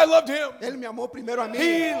before I loved him, Él me amó primero a mí.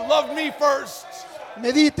 he loved me first.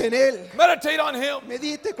 Medite en Él. Meditate on him.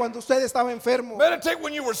 Medite cuando usted estaba enfermo. Meditate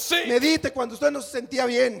when you were sick, Medite cuando usted no se sentía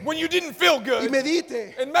bien. when you didn't feel Y good.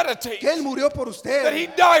 medite And meditate que Él murió por that he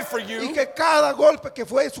usted. died for Y you. que cada golpe que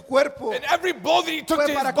fue su cuerpo And every blow that he took fue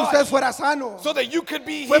to his para que usted body fuera sano. so that you could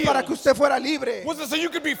be Fue para que healed. usted fuera libre. Was it so you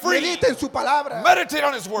could be free? Medite en su palabra. Meditate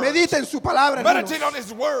on his word. Medite en su palabra, hermanos. Meditate on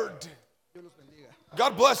his word.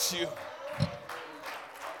 God bless you.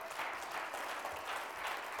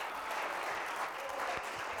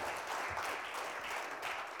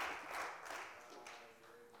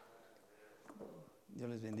 Dios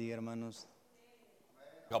les bendiga, hermanos.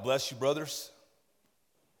 God bless you, brothers.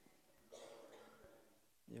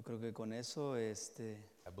 Yo creo que con eso I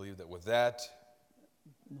believe that with that,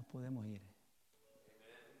 nos podemos ir.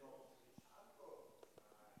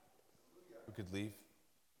 we could leave.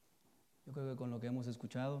 Yo creo que con lo que hemos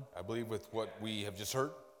escuchado I believe with what we have just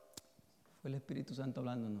heard, fue el Espíritu Santo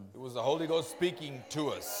hablándonos. it was the Holy Ghost speaking to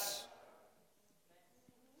us.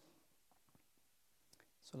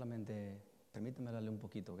 Solamente permíteme hablarle un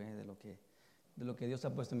poquito, ¿ok? de lo que Dios ha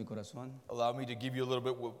puesto en mi corazón. Allow me to give you a little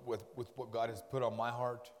bit with what God has put on my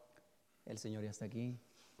heart. El Señor ya está aquí,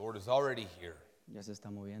 The Lord is already here. ya se está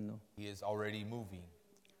moviendo, He is already moving,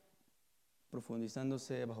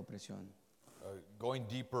 profundizándose bajo presión. going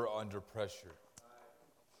deeper under pressure.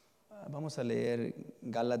 Vamos a leer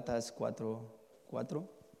Gálatas 4:4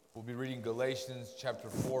 We'll be reading Galatians chapter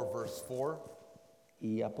 4, verse 4,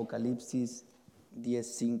 y Apocalipsis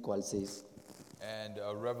 10:5 al 6. and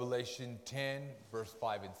Revelation 10, verse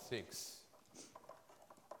 5 and 6.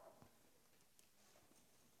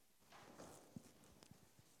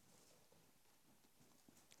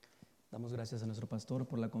 Damos gracias a nuestro pastor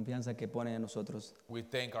por la confianza que pone en nosotros. We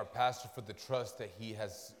thank our pastor for the trust that he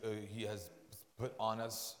has put on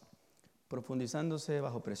us, Profundizándose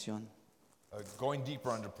bajo presión. going deeper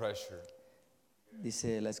under pressure.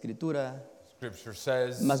 Dice la Escritura: Scripture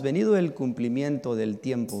says, mas venido el cumplimiento del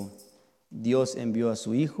tiempo, Dios envió a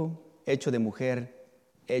su Hijo, hecho de mujer,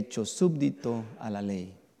 hecho súbdito a la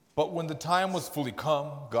ley. but when the time was fully come,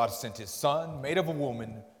 God sent his son, made of a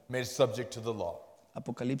woman, made subject to the law.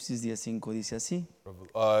 Apocalipsis 10:5 dice así: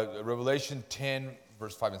 Revelation 10,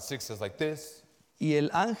 verse 5 and 6 says like this. y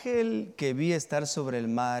el ángel que vi estar sobre el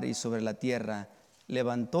mar y sobre la tierra,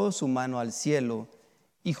 levantó su mano al cielo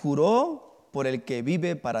y juró por el que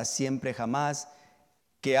vive para siempre jamás,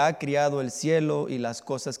 que ha criado el cielo y las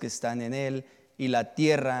cosas que están en él, y la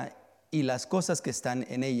tierra y las cosas que están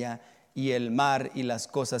en ella, y el mar y las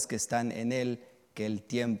cosas que están en él, que el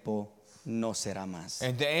tiempo no será más.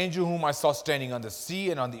 And the angel whom I saw standing on the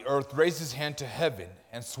sea and on the earth raised his hand to heaven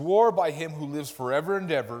and swore by him who lives forever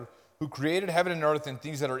and ever, who created heaven and earth and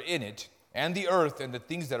things that are in it, and the earth and the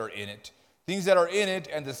things that are in it, things that are in it,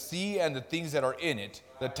 and the sea and the things that are in it,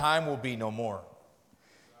 the time will be no more.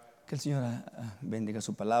 Que el Señor bendiga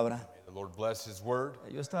su palabra. May the Lord bless his word.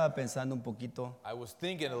 Yo estaba pensando un poquito, I was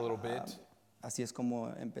thinking a little bit. así es como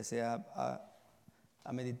empecé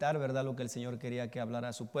a meditar, ¿verdad? Lo que el Señor quería que hablara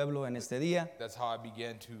a su pueblo en este día. That's how I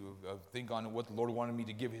began to think on what the Lord wanted me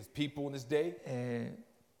to give his people in this day.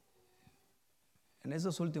 En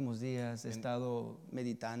esos últimos días he estado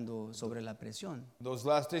meditando sobre la presión. Those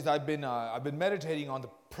last days I've been meditating on the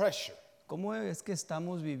pressure, ¿Cómo es que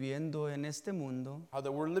estamos viviendo en este mundo how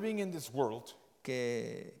that we're living in this world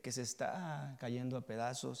que se está cayendo a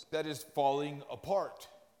pedazos? that is falling apart.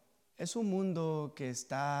 Es un mundo que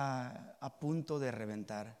está a punto de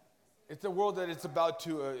reventar. It's a world that is about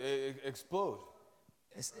to explode.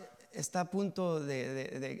 Está a punto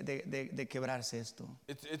de quebrarse esto.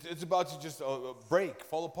 It's about to just break,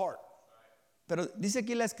 fall apart. Pero dice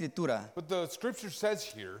aquí la Escritura, But the scripture says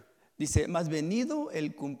here dice, mas venido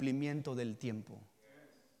el cumplimiento del tiempo.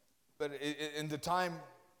 that in the time,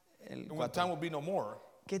 El when the time will be no more,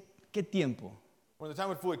 ¿Qué tiempo? when the time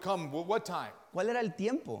would fully come, what time? ¿Cuál era el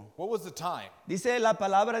tiempo? What was the time? Dice la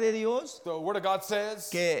palabra de Dios The word of God says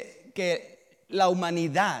que la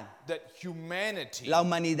humanidad that humanity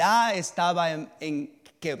estaba en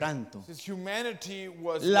quebranto. Says humanity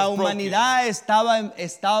was La broken. humanidad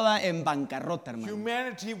estaba en bancarrota, hermano.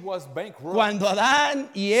 Humanity was bankrupt. Cuando Adán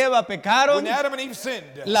y Eva pecaron, When Adam and Eve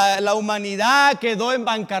sinned, la humanidad quedó en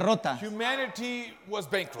bancarrota. humanity was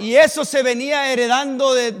bankrupt. Y eso se venía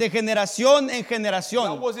heredando de generación en That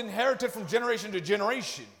generación. was inherited from generation to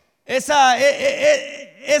generation.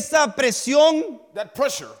 Esa presión That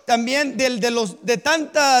pressure también de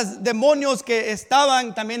tantos demonios que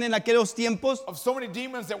estaban también en aquellos tiempos. of so many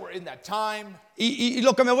demons that were in that time. Y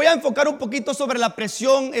lo que me voy a enfocar un poquito sobre la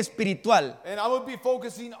presión espiritual. And I would be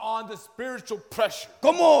focusing on the spiritual pressure.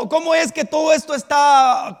 ¿Cómo es que todo esto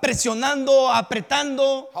está presionando,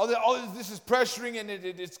 apretando? How all this is pressuring and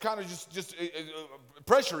it's kind of just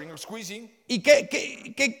pressuring or squeezing. ¿Y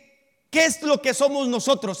qué es lo que somos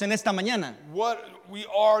nosotros en esta mañana? What we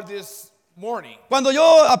are this morning. Cuando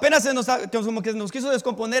yo apenas como que nos quiso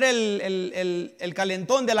descomponer el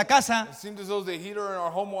calentón de la casa, It seemed as though the heater in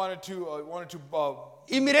our home wanted to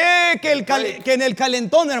y miré que en el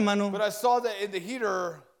calentón, hermano, but I saw that in the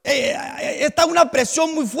heater está una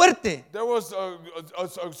presión muy fuerte. there was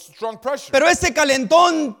a strong pressure. Pero ese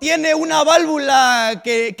calentón tiene una válvula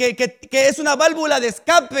que es una válvula de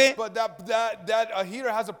escape But that heater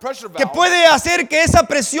has a pressure valve que puede hacer que esa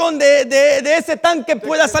presión de ese tanque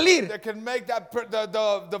pueda salir. that can make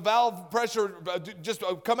the valve pressure just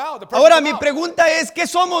come out. The pressure Ahora come mi out. pregunta es, ¿qué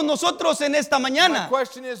somos nosotros en esta My mañana?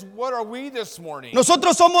 question is, what are we this morning?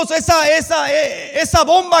 Nosotros somos esa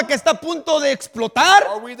bomba que está a punto de explotar,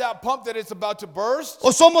 Are we that pump that it's about to burst?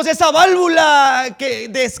 o somos esa válvula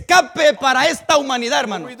de escape para esta humanidad, Are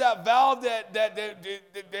hermano. we that valve that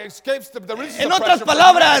escapes the releases En the otras pressure for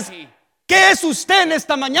palabras, humanity? ¿qué es usted en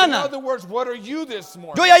esta In mañana? other words, what are you this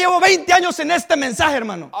morning? Yo ya llevo 20 años en este mensaje,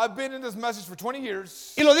 hermano. I've been in this message for 20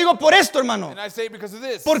 years, Y lo digo por esto, hermano. and I say it because of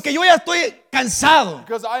this. Porque yo ya estoy cansado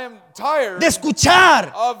Because I am tired de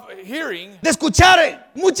escuchar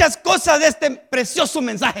muchas cosas de este precioso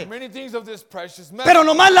mensaje. many things of this precious message. Pero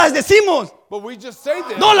nomás las decimos, But we just say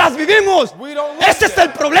them. no las vivimos. We don't live Ese es them.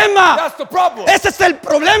 el problema. That's the problem. Ese es el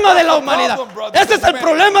problema de la That's the humanidad. problem, brother. Ese es el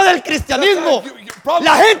problema del cristianismo. Problem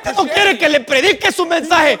La with gente no quiere Christianity. que le predique su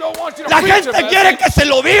mensaje. People don't want you to La preach gente it, man. quiere que se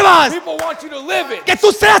lo vivas. People want you to live it. Que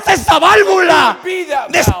tú seas esa válvula Be that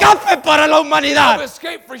de valve escape para la of humanidad.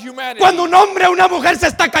 escape for humanity. Cuando un hombre o una mujer se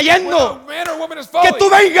está When a cayendo, man or woman is que falling, tú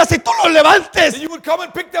vengas y tú lo levantes. that you would come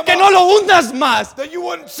and pick them Que up. no lo hundas más. That you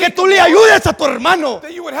wouldn't Que seek tú them le more. ayudes a tu hermano.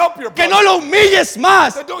 That you would help your Que brother. no lo humilles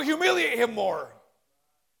más. That don't humiliate him more.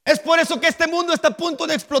 Es por eso que este mundo está a punto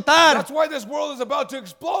de explotar. That's why this world is about to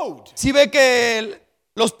explode. Si ve que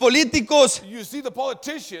los políticos You see the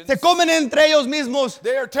politicians, se comen entre ellos mismos.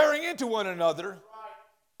 they are tearing into one another.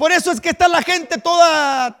 Por eso es que está la gente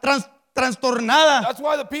toda trastornada. That's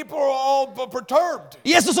why the people are all perturbed.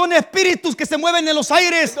 Y esos son espíritus que se mueven en los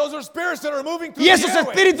aires. Those are spirits that are moving through Y the esos airways.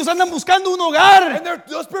 espíritus andan buscando un hogar. And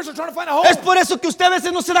those spirits are trying to find a home. Es por eso que usted a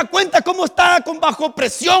veces no se da cuenta cómo está bajo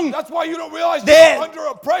presión That's why you don't realize De- you're under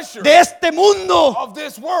a pressure de este mundo. of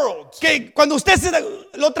this world. Que cuando usted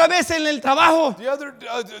la otra vez en el trabajo, The other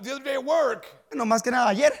day at work, no más que nada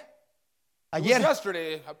ayer, it was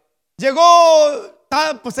yesterday, llegó,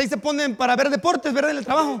 pues ahí se ponen para ver deportes, ¿verdad? En el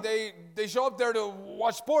trabajo. they show up there to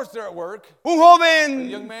watch sports there at work. Un joven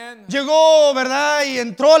young man. llegó, ¿verdad? Y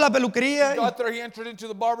entró a la peluquería Got there, he entered into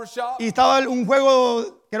the barber shop, y estaba un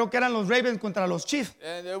juego, creo que eran los Ravens contra los Chiefs.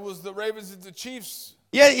 and it was the Ravens and the Chiefs.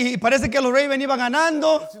 Y parece que los Ravens iban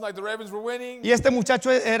ganando It seemed like the Ravens were winning, y este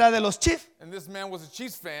muchacho era de los Chiefs. and this man was a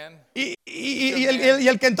Chiefs fan. Y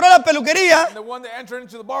el que entró a la peluquería, And the one that entered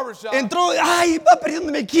into the barber shop, entró, ay, va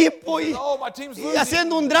perdiendo mi equipo oh, my team's y losing.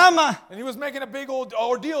 haciendo un drama. And he was making a big old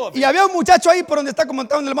ordeal of it. Y había un muchacho ahí por donde está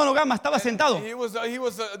comentando el hermano Gama, estaba sentado. There was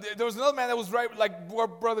another man that was right like where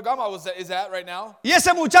Brother Gama is at right now. Y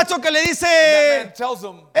ese muchacho que le That dice, man tells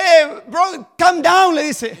him, bro, calm down, le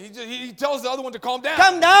dice. he tells the other one to calm down.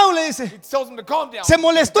 Calm down, le dice. He tells him to calm down. Se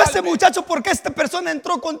molestó ese Cálmate. muchacho porque esta persona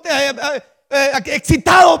entró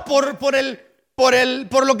excitado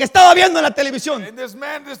por lo que estaba viendo en la televisión. And this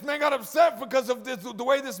man got upset because of the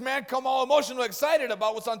way this man come all emotional, excited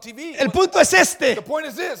about what's on TV. El punto es este, The point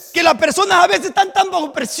is this, que las personas a veces están tan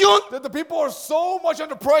bajo presión that the people are so much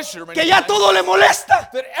under pressure, many que ya times, todo le molesta.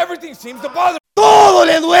 that everything seems to bother them. Todo todo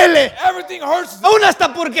le duele. Everything hurts. Aún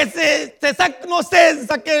hasta porque no sé,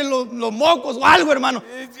 saque los mocos o algo, hermano.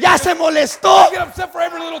 Ya se molestó. They get upset for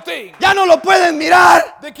every little thing. Ya no lo pueden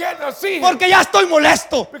mirar They can't see him porque ya estoy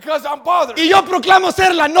molesto. because I'm bothered. Y yo proclamo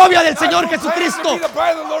ser la novia del I Señor proclaim to Jesucristo. be the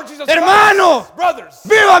bride of the Lord Jesus Hermano, Christ. Brothers,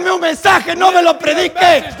 vívame un mensaje, no me lo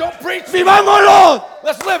predique. don't preach. Vivámoslo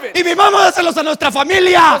Let's live it. y vivámonos a nuestra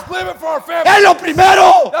familia. Let's live it for our family. Es lo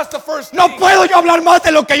primero. That's the first No thing. puedo yo hablar más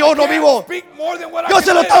de lo que yo no Can't vivo. speak more than what I Yo can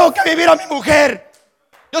se lo live. tengo que vivir a mi mujer.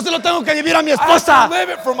 Yo se lo tengo que vivir a mi I have esposa. to live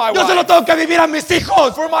it for my Yo se lo wife, tengo que vivir a mis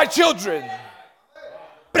hijos. for my children.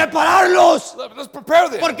 Prepararlos. Let's prepare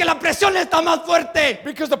them Porque la presión está más fuerte.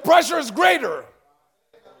 because the pressure is greater.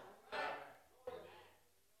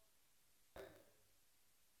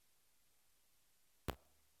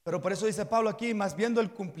 Pero por eso dice Pablo aquí, más viendo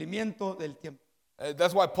el cumplimiento del tiempo.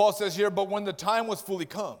 That's why Paul says here, but when the time was fully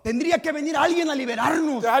come, Tendría que venir alguien a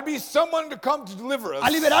liberarnos. there had to be someone to come to deliver us,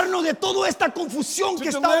 A liberarnos de toda esta confusión to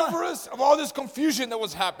que deliver estaba. us of all this confusion that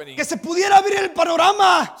was happening, Que se pudiera abrir el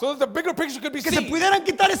panorama. so that the bigger picture could be Que se seen, pudieran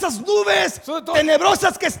quitar esas nubes So that those-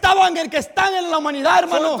 tenebrosas que están en la humanidad, so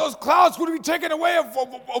that hermano. those clouds would be taken away of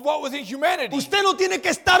what was in humanity. Usted no tiene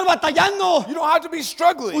que estar batallando. You don't have to be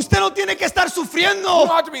struggling. Usted no tiene que estar You sufriendo.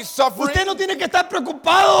 don't have to be suffering. Usted no tiene que estar You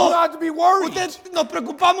preocupado. don't have to be worried. Nos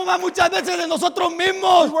preocupamos más muchas veces de nosotros We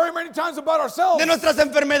mismos, worry many times about ourselves, de nuestras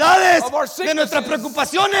enfermedades, of our de nuestras sicknesses,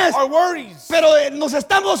 preocupaciones. our worries. Pero nos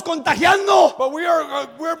estamos contagiando But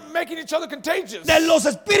we're making each other contagious. de los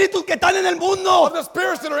espíritus que están en el Of mundo. the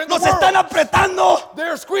spirits that are in the Nos están world. apretando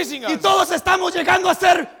They're squeezing y us. todos estamos llegando a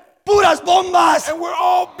ser puras bombas. And we're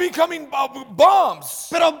all becoming bombs.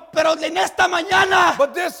 Pero en esta mañana,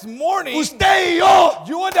 But this morning, usted y yo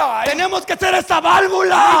you and I tenemos que ser esa need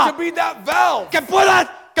válvula to be that valve.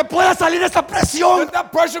 que pueda salir esa presión,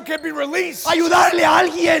 That pressure can be released ayudarle a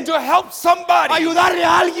alguien, to help somebody. ayudarle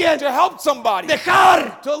a alguien, To help somebody.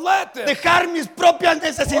 dejar To mis propias to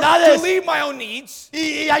necesidades leave my own needs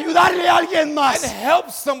y ayudarle a alguien and más.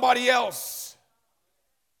 help somebody else.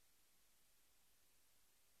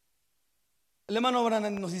 El hermano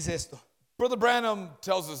Branham nos dice esto. Brother Branham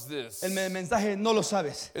tells us this El mensaje no lo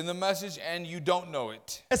sabes. in the message, and you don't know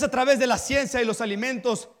it. Es a través de la ciencia y los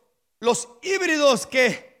alimentos, los híbridos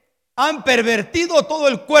que han pervertido todo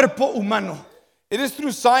el cuerpo humano. It is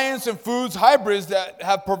through science and foods hybrids that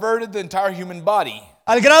have perverted the entire human body,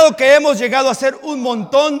 Al grado que hemos llegado a ser un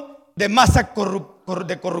montón de masa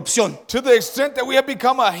de corrupción. to the extent that we have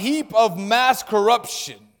become a heap of mass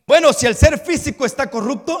corruption. Bueno, si el ser físico está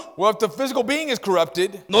corrupto, Well, if the physical being is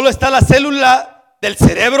corrupted, ¿no lo está la célula del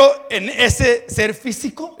cerebro en ese ser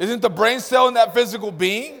físico? isn't the brain cell in that physical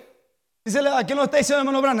being? Dice, aquí lo está diciendo el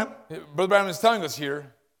hermano Branham, Brother Branham is telling us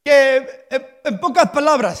here, que en pocas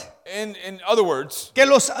palabras, in other words, que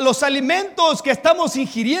los alimentos que estamos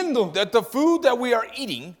ingiriendo that the food that we are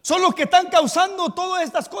eating son los que están causando todas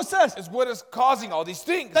estas cosas. is what is causing all these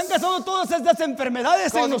things, Están causando todas estas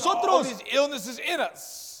enfermedades en causing all nosotros. these illnesses in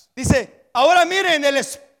us. Dice, ahora miren el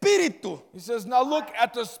espíritu, He says, now look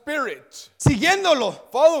at the spirit, siguiéndolo.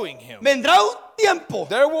 following him. Vendrá un tiempo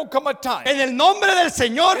There will come a time en el nombre del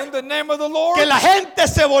Señor in the name of the Lord que la gente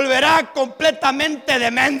se volverá completamente that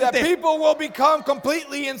demente. people will become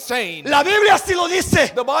completely insane. La Biblia así lo dice.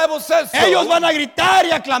 The Bible says so. Ellos van a gritar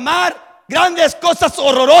y a clamar grandes cosas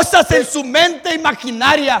horrorosas en su mente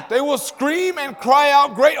imaginaria. They will scream and cry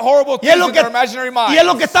out great horrible Y es things lo in que, their imaginary minds. y es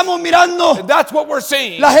lo que estamos mirando. And that's what we're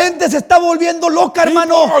seeing. La gente se está volviendo loca, People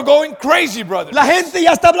hermano. are going crazy, brother. La gente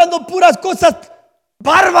ya está hablando puras cosas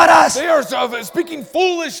bárbaras. They are speaking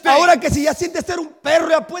foolish things. Ahora que si ya siente ser un perro,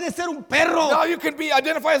 ya puede ser un perro. Now you can be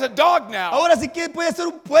identified as a dog now. Ahora si quiere puede ser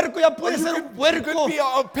un puerco, ya puede You ser could- un you puerco. could be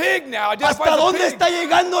a pig now. Identify ¿Hasta as a dónde pig. está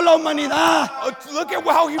llegando la humanidad? Look at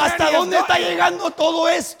how humanity ¿Hasta has dónde está gotten. llegando todo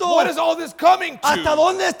esto? What is all this coming to? ¿Hasta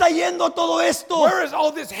dónde está yendo todo esto? Where is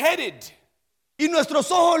all this headed? Y nuestros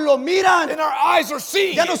ojos lo miran. And our eyes are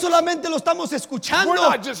seeing Ya no it. solamente lo estamos We're escuchando,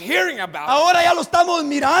 not just hearing about ahora ya lo estamos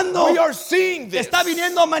mirando. it. We are seeing this. Está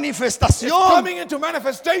viniendo a It's manifestación. coming into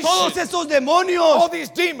manifestation. Todos esos All demonios, these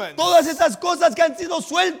demons. todas esas cosas que han sido All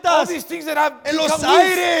sueltas these things that have en los become loose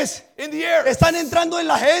aires, in the air. están entrando en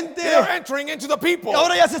la gente. They are entering into the people. Y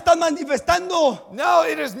ahora ya se están manifestando. Now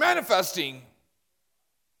it is manifesting.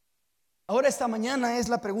 Ahora esta mañana es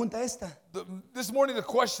la pregunta esta. This morning the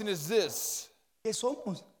question is this. ¿Qué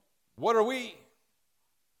somos? What are we?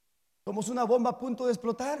 ¿Somos una bomba a punto de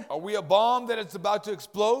explotar? Are we a bomb that is about to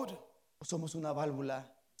explode? ¿O somos una válvula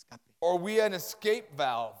de escape? Or are we an escape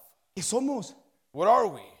valve? ¿Qué somos? What are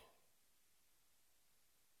we?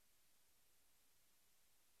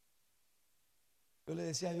 Yo le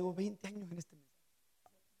decía, llevo 20 años en este.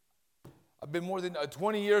 I've been more than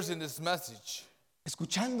 20 years in this message,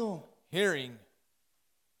 escuchando. hearing.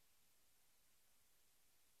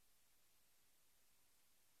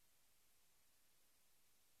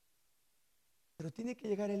 Pero tiene que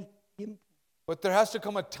llegar el tiempo. But there has to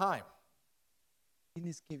come a time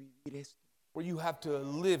Tienes que vivir esto. where you have to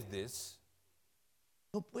live this.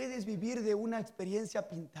 No puedes vivir de una experiencia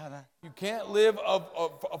pintada. You can't live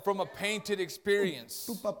from a painted experience.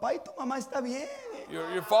 Tu papá y tu mamá está bien.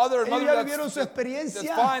 Your father and Ellos mother, ya vivieron su that's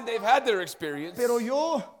experiencia. fine. They've had their experience. Pero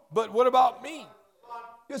yo But what about me?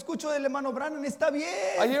 escucho del hermano Branham, está I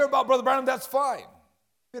bien. hear about Brother Branham, that's fine.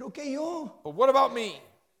 Pero ¿qué yo? But what about me?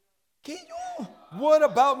 ¿Qué yo? What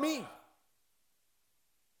about me?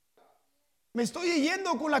 ¿Me estoy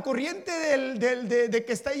yendo con la corriente de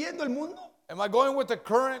que está yendo el mundo? Am I going with the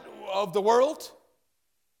current of the world?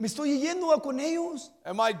 ¿Me estoy yendo con ellos?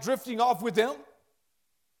 Am I drifting off with them?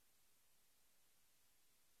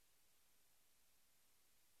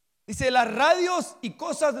 Dice, las radios y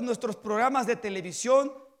cosas de nuestros programas de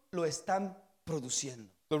televisión lo están produciendo.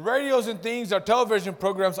 The radios and things, our television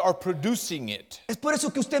programs are producing it. Es por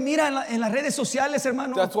eso que usted mira en las redes sociales,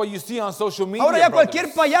 hermano. That's what you see on social media. Ahora ya brothers.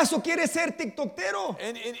 cualquier payaso quiere ser tiktokero.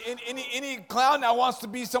 And any clown now wants to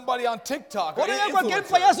be somebody on TikTok. or Ahora ya any cualquier influencer.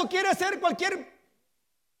 payaso quiere hacer cualquier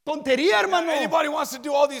tontería, hermano. Anybody wants to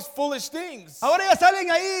do all these foolish things. Ahora ya salen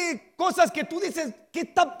ahí cosas que tú dices, ¿qué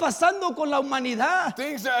está pasando con la humanidad?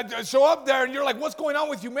 Things that show up there and you're like, what's going on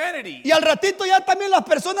with humanity? Y al ratito ya también las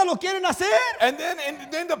personas lo quieren hacer. And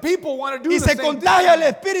then the people want to do Y the se same contagia el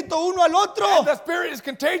thing. espíritu uno al otro. And the spirit is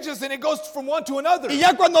contagious and it goes from one to another. Y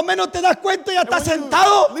ya cuando menos te das cuenta ya And estás when you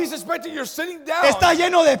sentado. least expect it, you're sitting down. Estás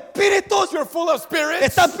lleno de espíritus. You're full of spirits.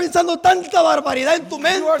 Estás pensando tanta barbaridad en tu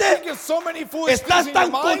You are mente. thinking so many foolish Estás things in your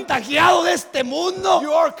tan mind. contagiado de este mundo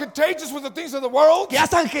You are contagious with the things of the world. que has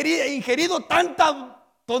ingerido tanta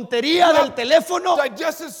tontería del teléfono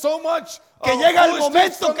Digested so much que llega el foolish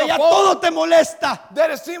things momento from que the ya phone todo te molesta. that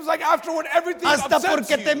it seems like afterward everything Hasta upsets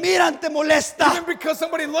porque you. te miran te molesta. Even because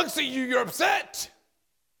somebody looks at you, you're upset.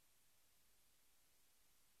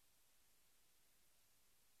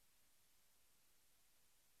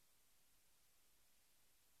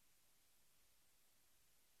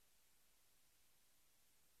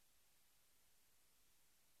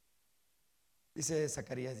 Dice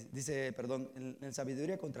Zacarías, en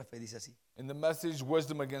sabiduría contra fe dice así. In the message,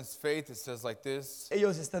 Wisdom Against Faith, it says like this.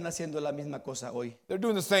 Ellos están haciendo la misma cosa hoy. They're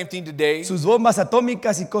doing the same thing today. Sus bombas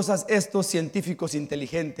atómicas y cosas estos científicos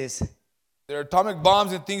inteligentes There are atomic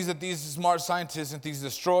bombs and things that these smart scientists and things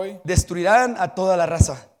destroy. destruirán a toda la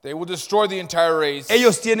raza. They will destroy the entire race.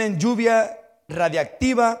 Ellos tienen lluvia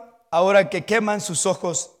radiactiva, ahora que queman sus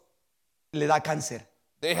ojos le da cáncer.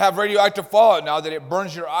 They have radioactive fallout now that it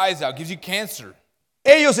burns your eyes out, gives you cancer.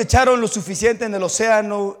 Ellos echaron lo suficiente en el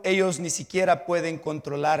océano, ellos ni siquiera pueden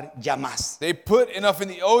controlar ya más. They put enough in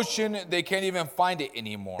the ocean, they can't even find it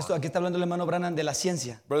anymore. Esto aquí está hablando el hermano Branham de la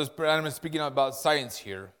ciencia. Brother Branham is speaking about science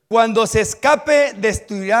here. Cuando se escape,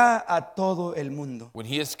 destruirá a todo el mundo. When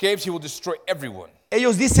he escapes, he will destroy everyone.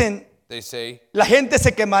 Ellos dicen, They say, la gente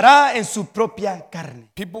se quemará en su propia carne.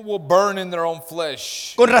 people will burn in their own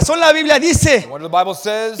flesh. Con razón la Biblia dice, What the Bible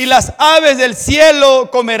says, y las aves del cielo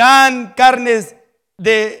comerán carnes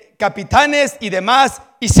de capitanes y demás,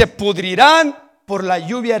 y se pudrirán por la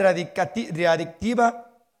lluvia radiactiva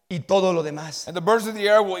y todo lo demás. and the birds of the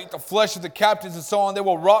air will eat the flesh of the captains and so on. They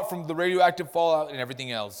will rot from the radioactive fallout and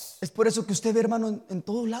everything else. Es por eso que usted ve, hermano, en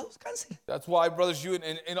todos lados cáncer. That's why, brothers, you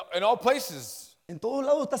in all places, En todos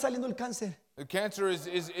lados está saliendo el cáncer. the cancer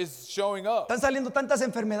is showing up. Están saliendo tantas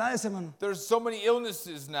enfermedades, hermano, There's so many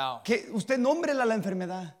illnesses now. que usted nómbrela la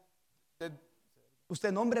enfermedad. That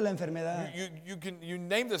Usted nombre la enfermedad. you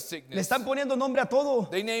name the Le sickness. están poniendo nombre a todo.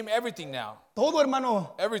 They name everything now. Todo,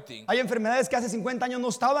 hermano. Everything. Hay enfermedades que hace 50 años no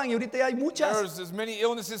estaban y ahorita ya hay muchas. There's as many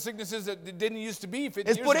illnesses, sicknesses that didn't used to be 50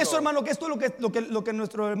 Es years por eso, ago. hermano, que esto es lo que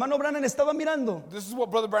nuestro hermano Branham estaba mirando. This is what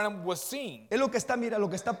Brother Branham was seeing. Es lo que está, mira, lo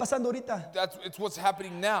que está pasando ahorita. It's what's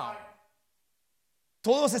happening now.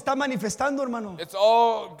 Todo se está manifestando, hermano. It's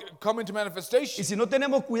all coming to Y manifestation. si no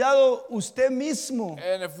tenemos cuidado, usted mismo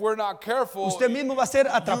And if we're not careful, va a ser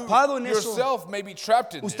atrapado en eso. yourself may be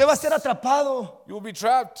trapped in Usted va a this. ser atrapado. You will be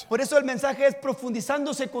trapped. Por eso el mensaje es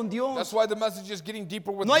profundizándose con Dios. That's why the message is getting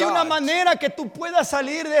deeper with No hay una God. manera que tú puedas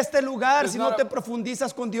salir de este lugar There's si no not te a-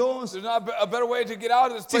 profundizas con Dios. There's not a better way to get out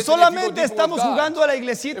of this Si place than if you go solamente deeper with estamos God. jugando a la If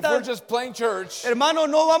iglesita, we're just playing church, hermano,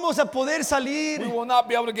 no vamos a poder we salir. will not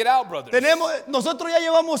be able to get out, brothers. Nosotros ya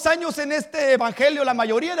llevamos años en este evangelio, la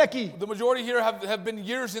mayoría de aquí. The majority here have been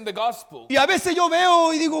years in the gospel. Y a veces yo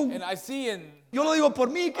veo y digo, And I see and yo lo digo por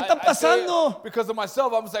mí, ¿qué I está say pasando? because of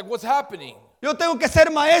myself, I'm just like, what's happening? Yo tengo que ser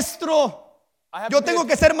maestro. I have Yo to be tengo a-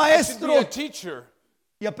 que ser I should be maestro a teacher,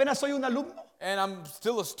 y apenas soy un alumno. and I'm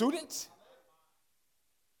still a student.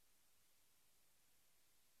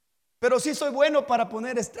 Pero sí soy bueno para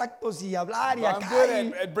poner extractos y hablar y But I'm acá. good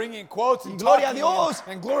y- at bringing quotes and gloria a talking Dios.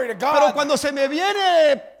 and glory to Pero God. cuando se me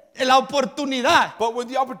viene la oportunidad But when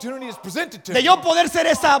the opportunity is presented to de me, yo poder ser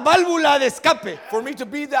esa válvula de escape, for me to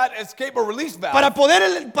be that escape or release valve,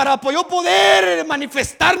 para yo poder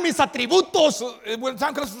manifestar mis atributos. so when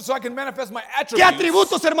time comes so I can manifest my ¿Qué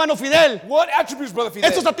attributes. atributos, hermano Fidel? What attributes, Brother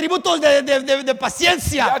Fidel? Esos atributos de The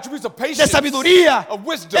paciencia, attributes of patience, de sabiduría, of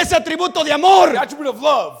wisdom, ese atributo de amor. the attribute of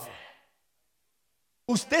love.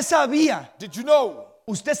 Usted sabía Did you know?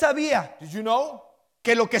 Did you know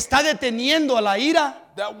que lo que está deteniendo a la ira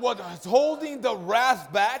that what is holding the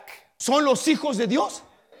wrath back son los hijos de Dios.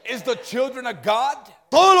 is the children of God?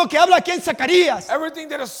 Todo lo que habla aquí en Zacarías, Everything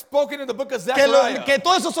that is spoken in the book of que, Zechariah, que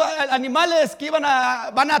todos esos animales que van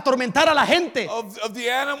a atormentar a la gente, of the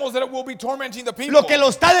animals that will be tormenting the people, lo que lo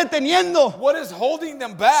está deteniendo what is holding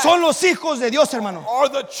them back son los hijos de Dios, hermano. are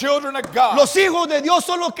the children of God. Los hijos de Dios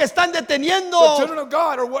son los que están The deteniendo children of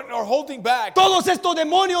God are what are holding back todos estos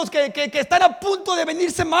demonios que están a punto de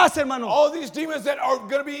venirse más, hermano. all these demons that are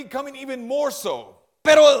going to be coming even more so.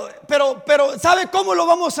 Pero, ¿sabe cómo lo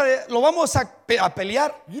vamos a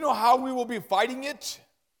pelear? You know how we will be fighting it?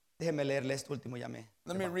 Déjeme leerle esto último, ya me.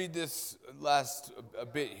 Let me read this last a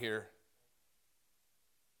bit here.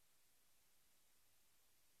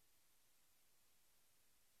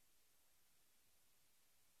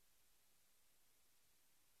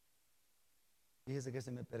 Fíjese que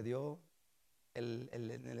se me perdió en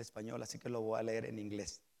el español, así que lo voy a leer en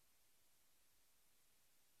inglés.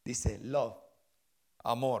 Dice, love.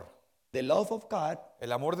 Amor. The love of God.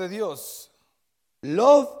 El amor de Dios.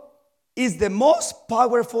 Love is the most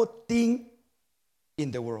powerful thing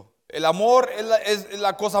in the world. El amor es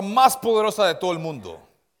la cosa más poderosa de todo el mundo.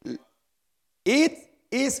 It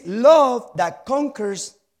is love that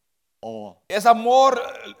conquers all. Es amor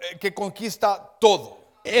que conquista todo.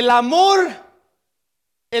 El amor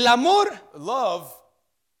Love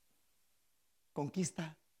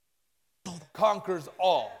conquista. conquers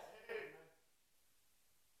all.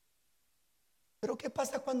 Pero ¿qué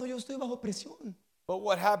pasa cuando yo estoy bajo presión? But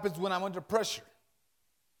what happens when I'm under pressure?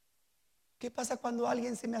 ¿Qué pasa cuando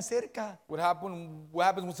alguien se me acerca What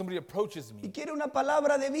happens when somebody approaches y me quiere una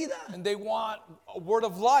palabra de vida? and they want a word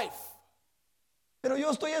of life, Pero yo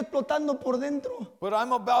estoy explotando por dentro. but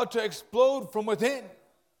I'm about to explode from within?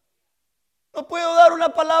 No puedo dar una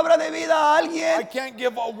palabra de vida a I alguien can't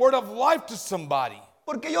give a word of life to somebody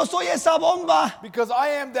porque yo soy esa bomba because I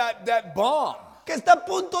am that bomb que está a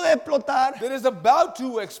punto de explotar. that is about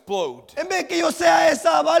to explode. En vez de que yo sea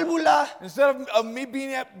esa válvula, Instead of me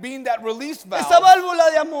being that release esa valve,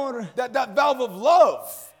 válvula de amor that valve of love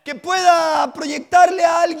que pueda proyectarle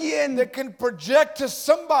a alguien. that can project to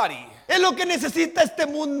somebody. Es lo que necesita este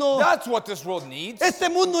mundo. That's what this world needs. Este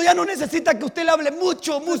mundo ya no necesita que usted le hable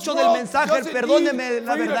mucho This del world mensaje. doesn't Perdóneme need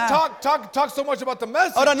la for you to verdad. talk so much about the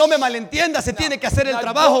message. Ahora no me malentienda, se tiene que hacer el Now,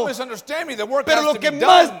 trabajo. don't misunderstand me. The work Pero has lo to que be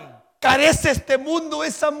más done. carece este mundo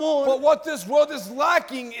es amor. But what this world is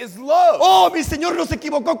lacking is love. Oh, mi Señor no se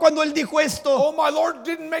equivocó cuando Él dijo esto. Oh, my Lord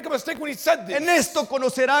didn't make a mistake when he said this. En esto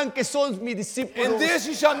conocerán que son mis In discípulos. this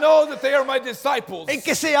you shall know that they are my disciples. En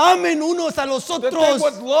que se amen unos a los That they otros.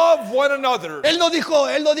 would love one another. Él no dijo,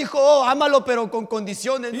 oh, ámalo pero con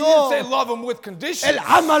condiciones. He No, didn't say love them with conditions. Él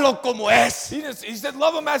ámalo como es. He said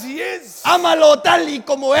love him as he is. Ámalo tal y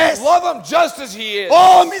como es. Love him just as he is.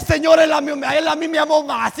 Oh, mi Señor, Él a mí me amó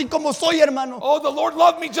así como soy, hermano. Oh, the Lord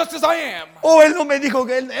loved me just as I am. Oh, Él no me dijo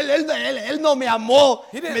que Él no me amó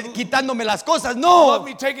He didn't- quitándome las cosas. Love No.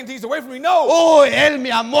 me taking things away from me. No. Oh, Él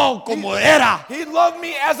me amó como era. He loved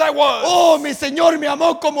me as I was. Oh, mi Señor me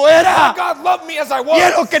amó como era. God loved me as I Y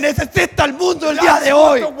es was. lo que necesita el mundo el día That's de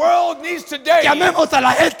what hoy. the world needs today. Que amemos a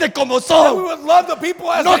la gente como That we son. would love the people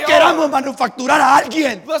as No they queramos are. manufacturar a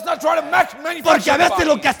alguien. Let's not try to manufacture Porque a veces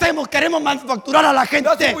lo somebody. que hacemos queremos manufacturar a la That's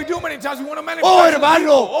what we gente. do many times. We want to Oh, manufacture the people.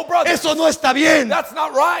 hermano, Oh, brother. eso no está bien. That's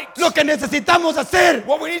not right. Lo que necesitamos hacer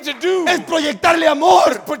What we need to do es proyectarle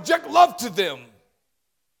amor. project love to them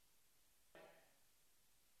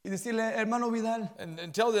Y decirle, hermano Vidal,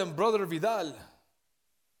 and tell them, Brother Vidal,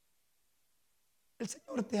 el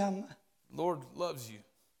Señor te ama. Lord loves you.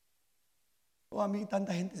 Oh, a mí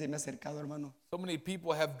tanta gente se me ha acercado, hermano, So many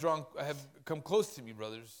people have come close to me,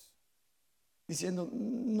 brothers, diciendo,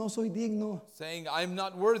 no soy digno. saying, I'm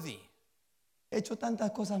not worthy. He hecho tantas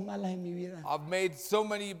cosas malas en mi vida. I've done so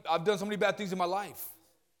many bad things in my life.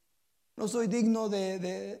 No soy digno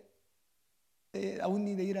aún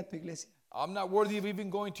ni de ir a tu iglesia. I'm not worthy of even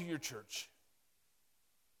going to your church.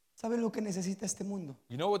 ¿Saben lo que necesita este mundo?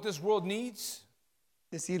 You know what this world needs?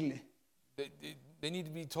 Decirle, They need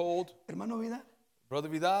to be told, hermano Vida, Brother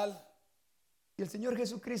Vidal, y el Señor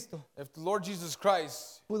Jesucristo if the Lord Jesus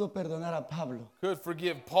Christ pudo perdonar a Pablo. could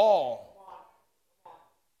forgive Paul,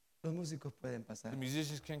 Los músicos pueden pasar. the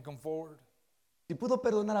musicians can come forward. Si pudo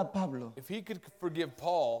perdonar a Pablo, If he could forgive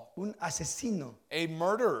Paul, un asesino, a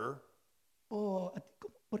murderer, ¿a ti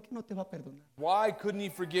por qué no te va a perdonar? why couldn't he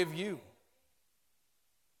forgive you?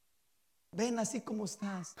 Ven así como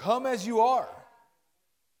estás. Come as you are.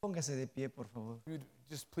 Póngase de pie, por favor. You'd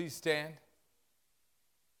just please stand.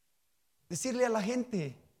 Decirle a la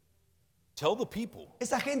gente, Tell the people.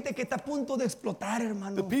 esa gente que está a punto de explotar, The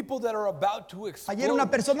hermano. people that are about to explode. Ayer una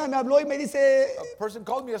persona me habló y me dice, A person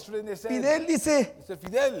called me yesterday and they said, Fidel, dice, they said,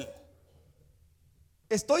 Fidel,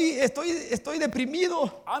 estoy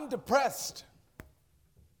deprimido. I'm depressed.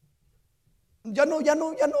 Ya no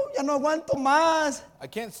aguanto más. I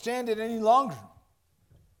can't stand it any longer.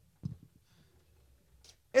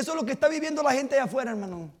 Eso es lo que está viviendo la gente allá afuera,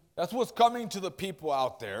 hermano. That's what's coming to the people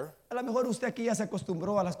out there. A lo mejor usted aquí ya se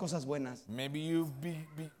acostumbró a las cosas buenas. Maybe you've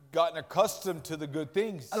gotten accustomed to the good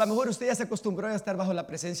things. A lo mejor usted ya se acostumbró a estar bajo la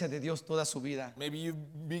presencia de Dios toda su vida. Maybe you've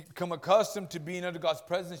become accustomed to being under God's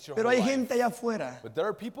presence your Pero whole hay life. gente allá afuera But there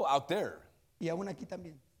are people out there, y aún aquí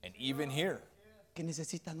también and even here, que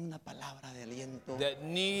necesitan una palabra de aliento, that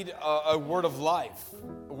need a word of life,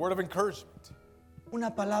 a word of encouragement,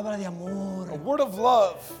 una palabra de a amor. word of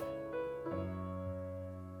love.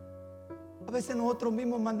 A veces nosotros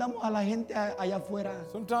mismos mandamos a la gente allá afuera.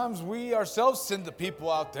 Sometimes we ourselves send the people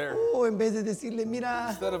out there O en vez de decirle, mira,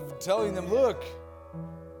 instead of telling them, look,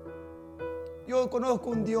 yo conozco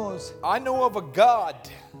un Dios I know of a God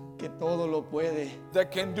que todo lo puede,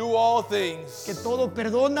 that can do all things, que todo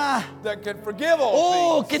perdona. that can forgive all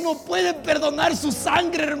Oh, things. que no puede perdonar su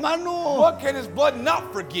sangre, hermano. What can his blood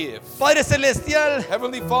not forgive? Padre Celestial,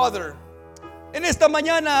 Heavenly Father, en esta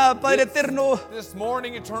mañana, Padre Eterno, this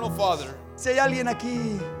morning, Eternal Father, si hay alguien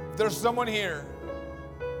aquí if there's someone here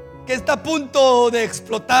que está a punto de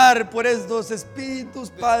explotar por estos espíritus,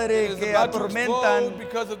 that Padre, is que about to atormentan explode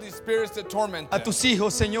because of these spirits that torment a them, tus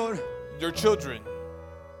hijos, Señor, your children,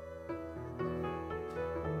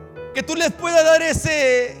 que tú les puedas dar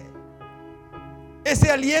ese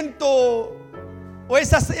aliento o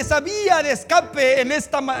esa vía de escape en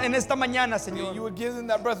esta mañana, that you Señor. would give them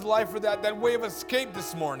that breath of life or that way of escape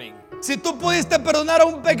this morning. Si tú pudiste perdonar a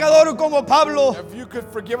un pecador como Pablo, If you could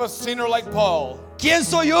forgive a sinner like Paul, ¿quién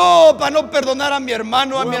soy yo para no perdonar a mi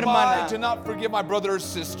hermano o a who mi am I to hermana? not forgive my brother or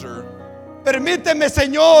sister? Permíteme,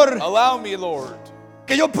 Señor, Allow me, Lord,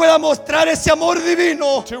 que yo pueda mostrar ese amor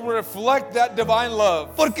divino, to reflect that divine love.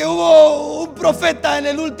 porque hubo un profeta en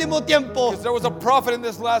el último tiempo Because there was a prophet in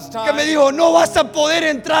this last que me time dijo, no vas a poder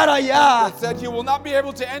entrar allá that said you will not be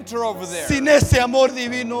able to enter over there sin ese amor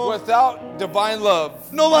divino. without divine love.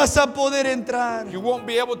 No vas a poder entrar. You won't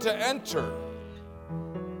be able to enter.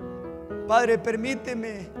 Padre,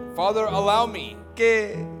 permíteme Father, allow me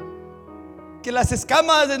que las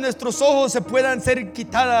escamas de nuestros ojos se puedan ser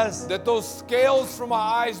quitadas that those scales from my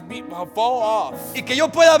eyes fall off, y que yo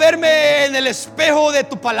pueda verme en el espejo de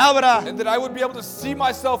tu palabra and that I would be able to see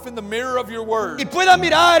myself in the mirror of your word y pueda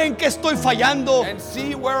mirar en qué estoy fallando, and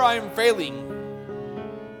see where I am failing,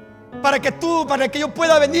 para que yo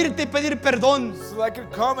pueda venirte y pedir perdón so that I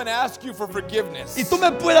could come and ask you for forgiveness, y tú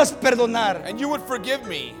me puedas perdonar and you would forgive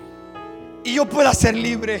me, y yo pueda ser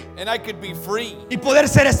libre and I could be free y poder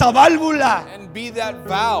ser esa válvula and be that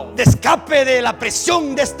valve, de escape de la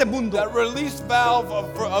presión de este mundo. that release valve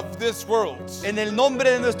of this world. En el nombre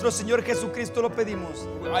de nuestro Señor Jesucristo lo pedimos.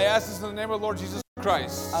 I ask this in the name of the Lord Jesus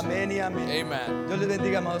Christ. Amén y amén. Amen. Dios les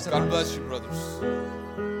bendiga, amados God hermanos. bless you, brothers.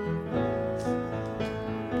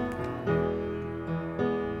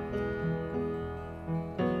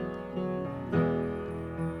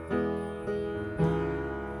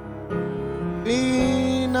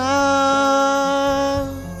 Final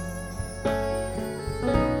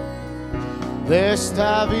de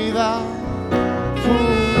esta vida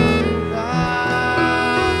fugaz.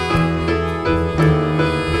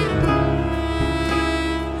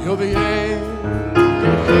 Yo diré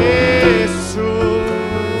que Jesús,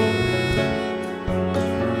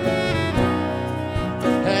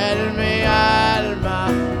 en mi alma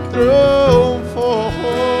triunfó.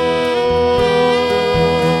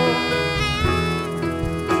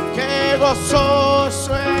 Qué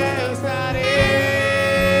gozoso estaré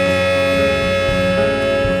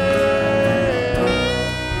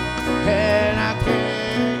en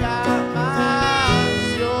aquella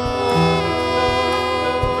mansión.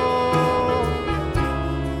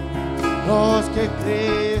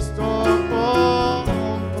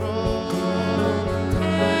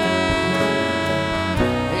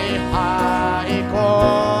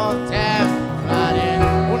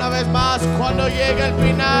 llegue el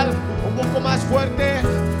final, un poco más fuerte.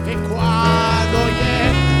 Y cuando llegue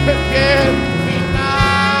el final,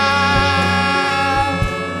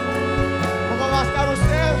 ¿cómo va a estar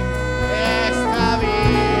usted? Esta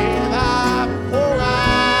vida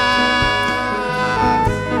fugaz.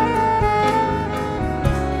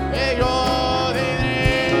 Y yo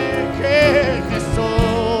diré que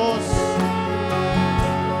Jesús,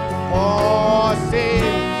 oh sí,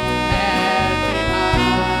 en mi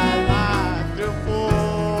alma triunfó.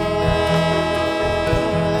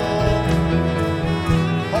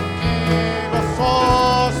 Oh, qué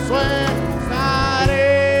gozoso estaré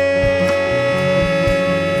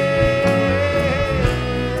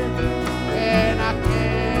en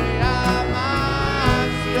aquella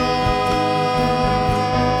mansión.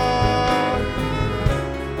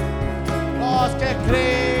 Los que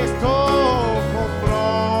Cristo compró,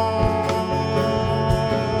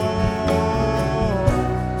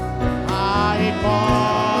 ahí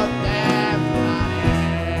contemplaré.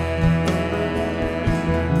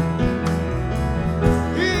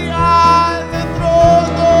 Y al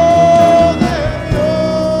trono de Dios,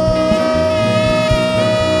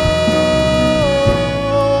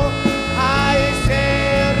 ahí se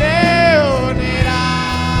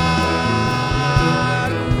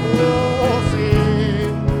reunirán, oh sí,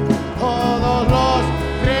 todos los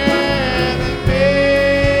redimidos,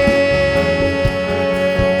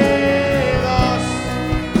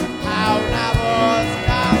 a una voz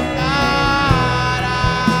cantarán.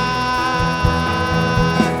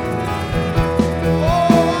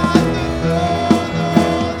 Oh, ante el trono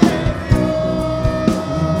de Dios,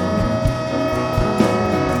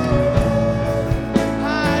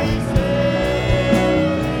 ahí se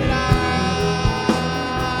reunirán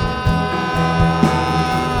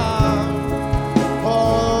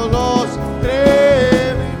todos los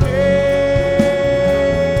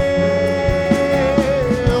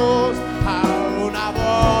redimidos, a una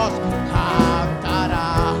voz cantará.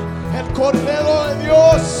 El Cordero de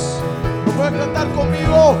Dios, ¿lo pueden cantar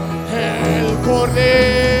conmigo? El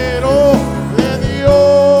Cordero de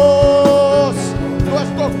Dios,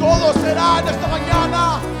 nuestro todo será en esta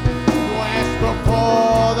mañana, nuestro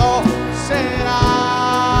todo será.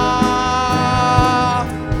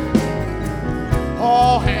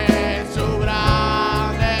 Oh, en su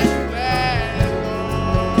gran esplendor,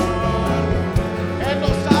 Él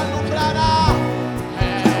nos alumbrará,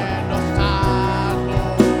 Él nos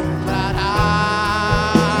alumbrará.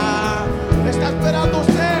 ¿Está esperando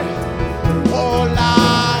usted? Oh,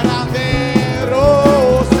 la grande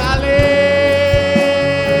Jerusalén,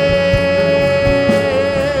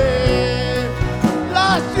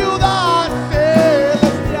 la ciudad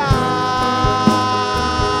celestial,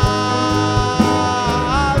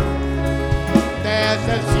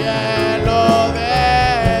 desde el cielo de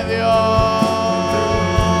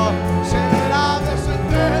Dios se verá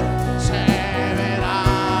descender, se verá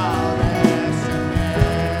descender.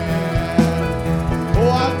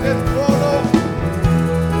 Oh, ante el trono,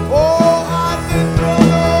 oh, ante el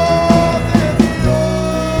trono de Dios,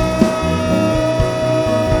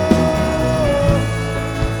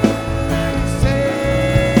 se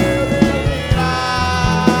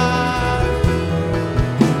reunirán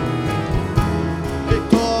y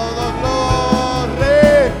todos los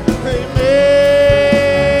redimidos,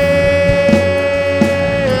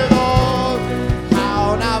 a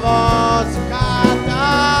una voz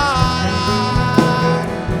cantarán.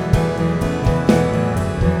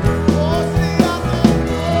 Oh, sí, ante el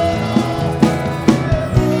trono de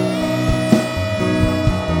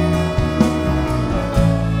Dios,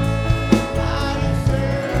 ahí se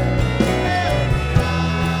reunirán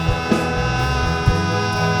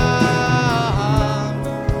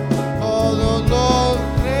todos los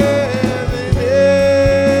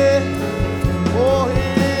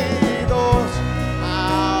redimidos,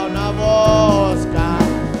 a una voz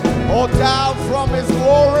oh, down from His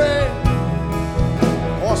glory,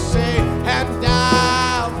 oh, say, and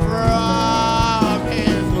down from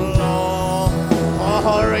His glory,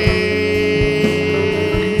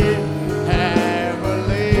 ever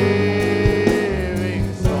living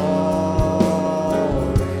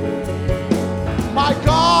soul. My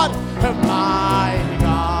God,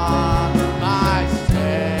 my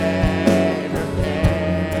Savior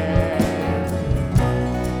came,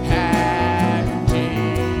 and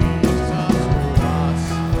Jesus was.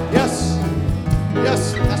 Yes,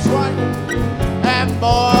 yes, that's right. And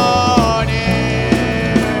born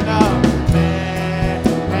in a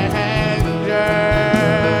manger,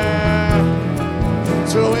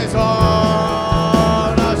 to His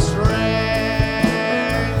own a stranger,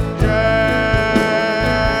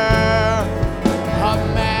 a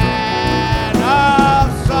man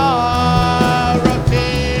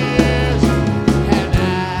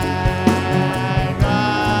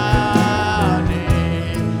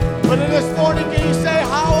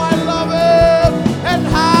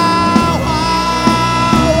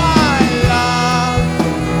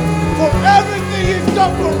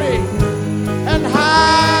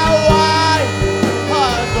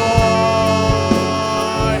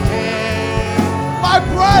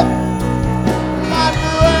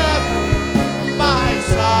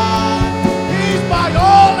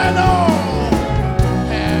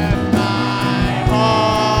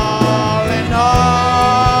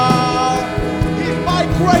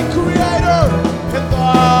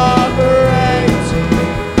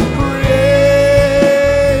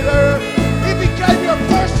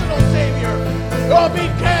will be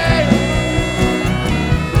carried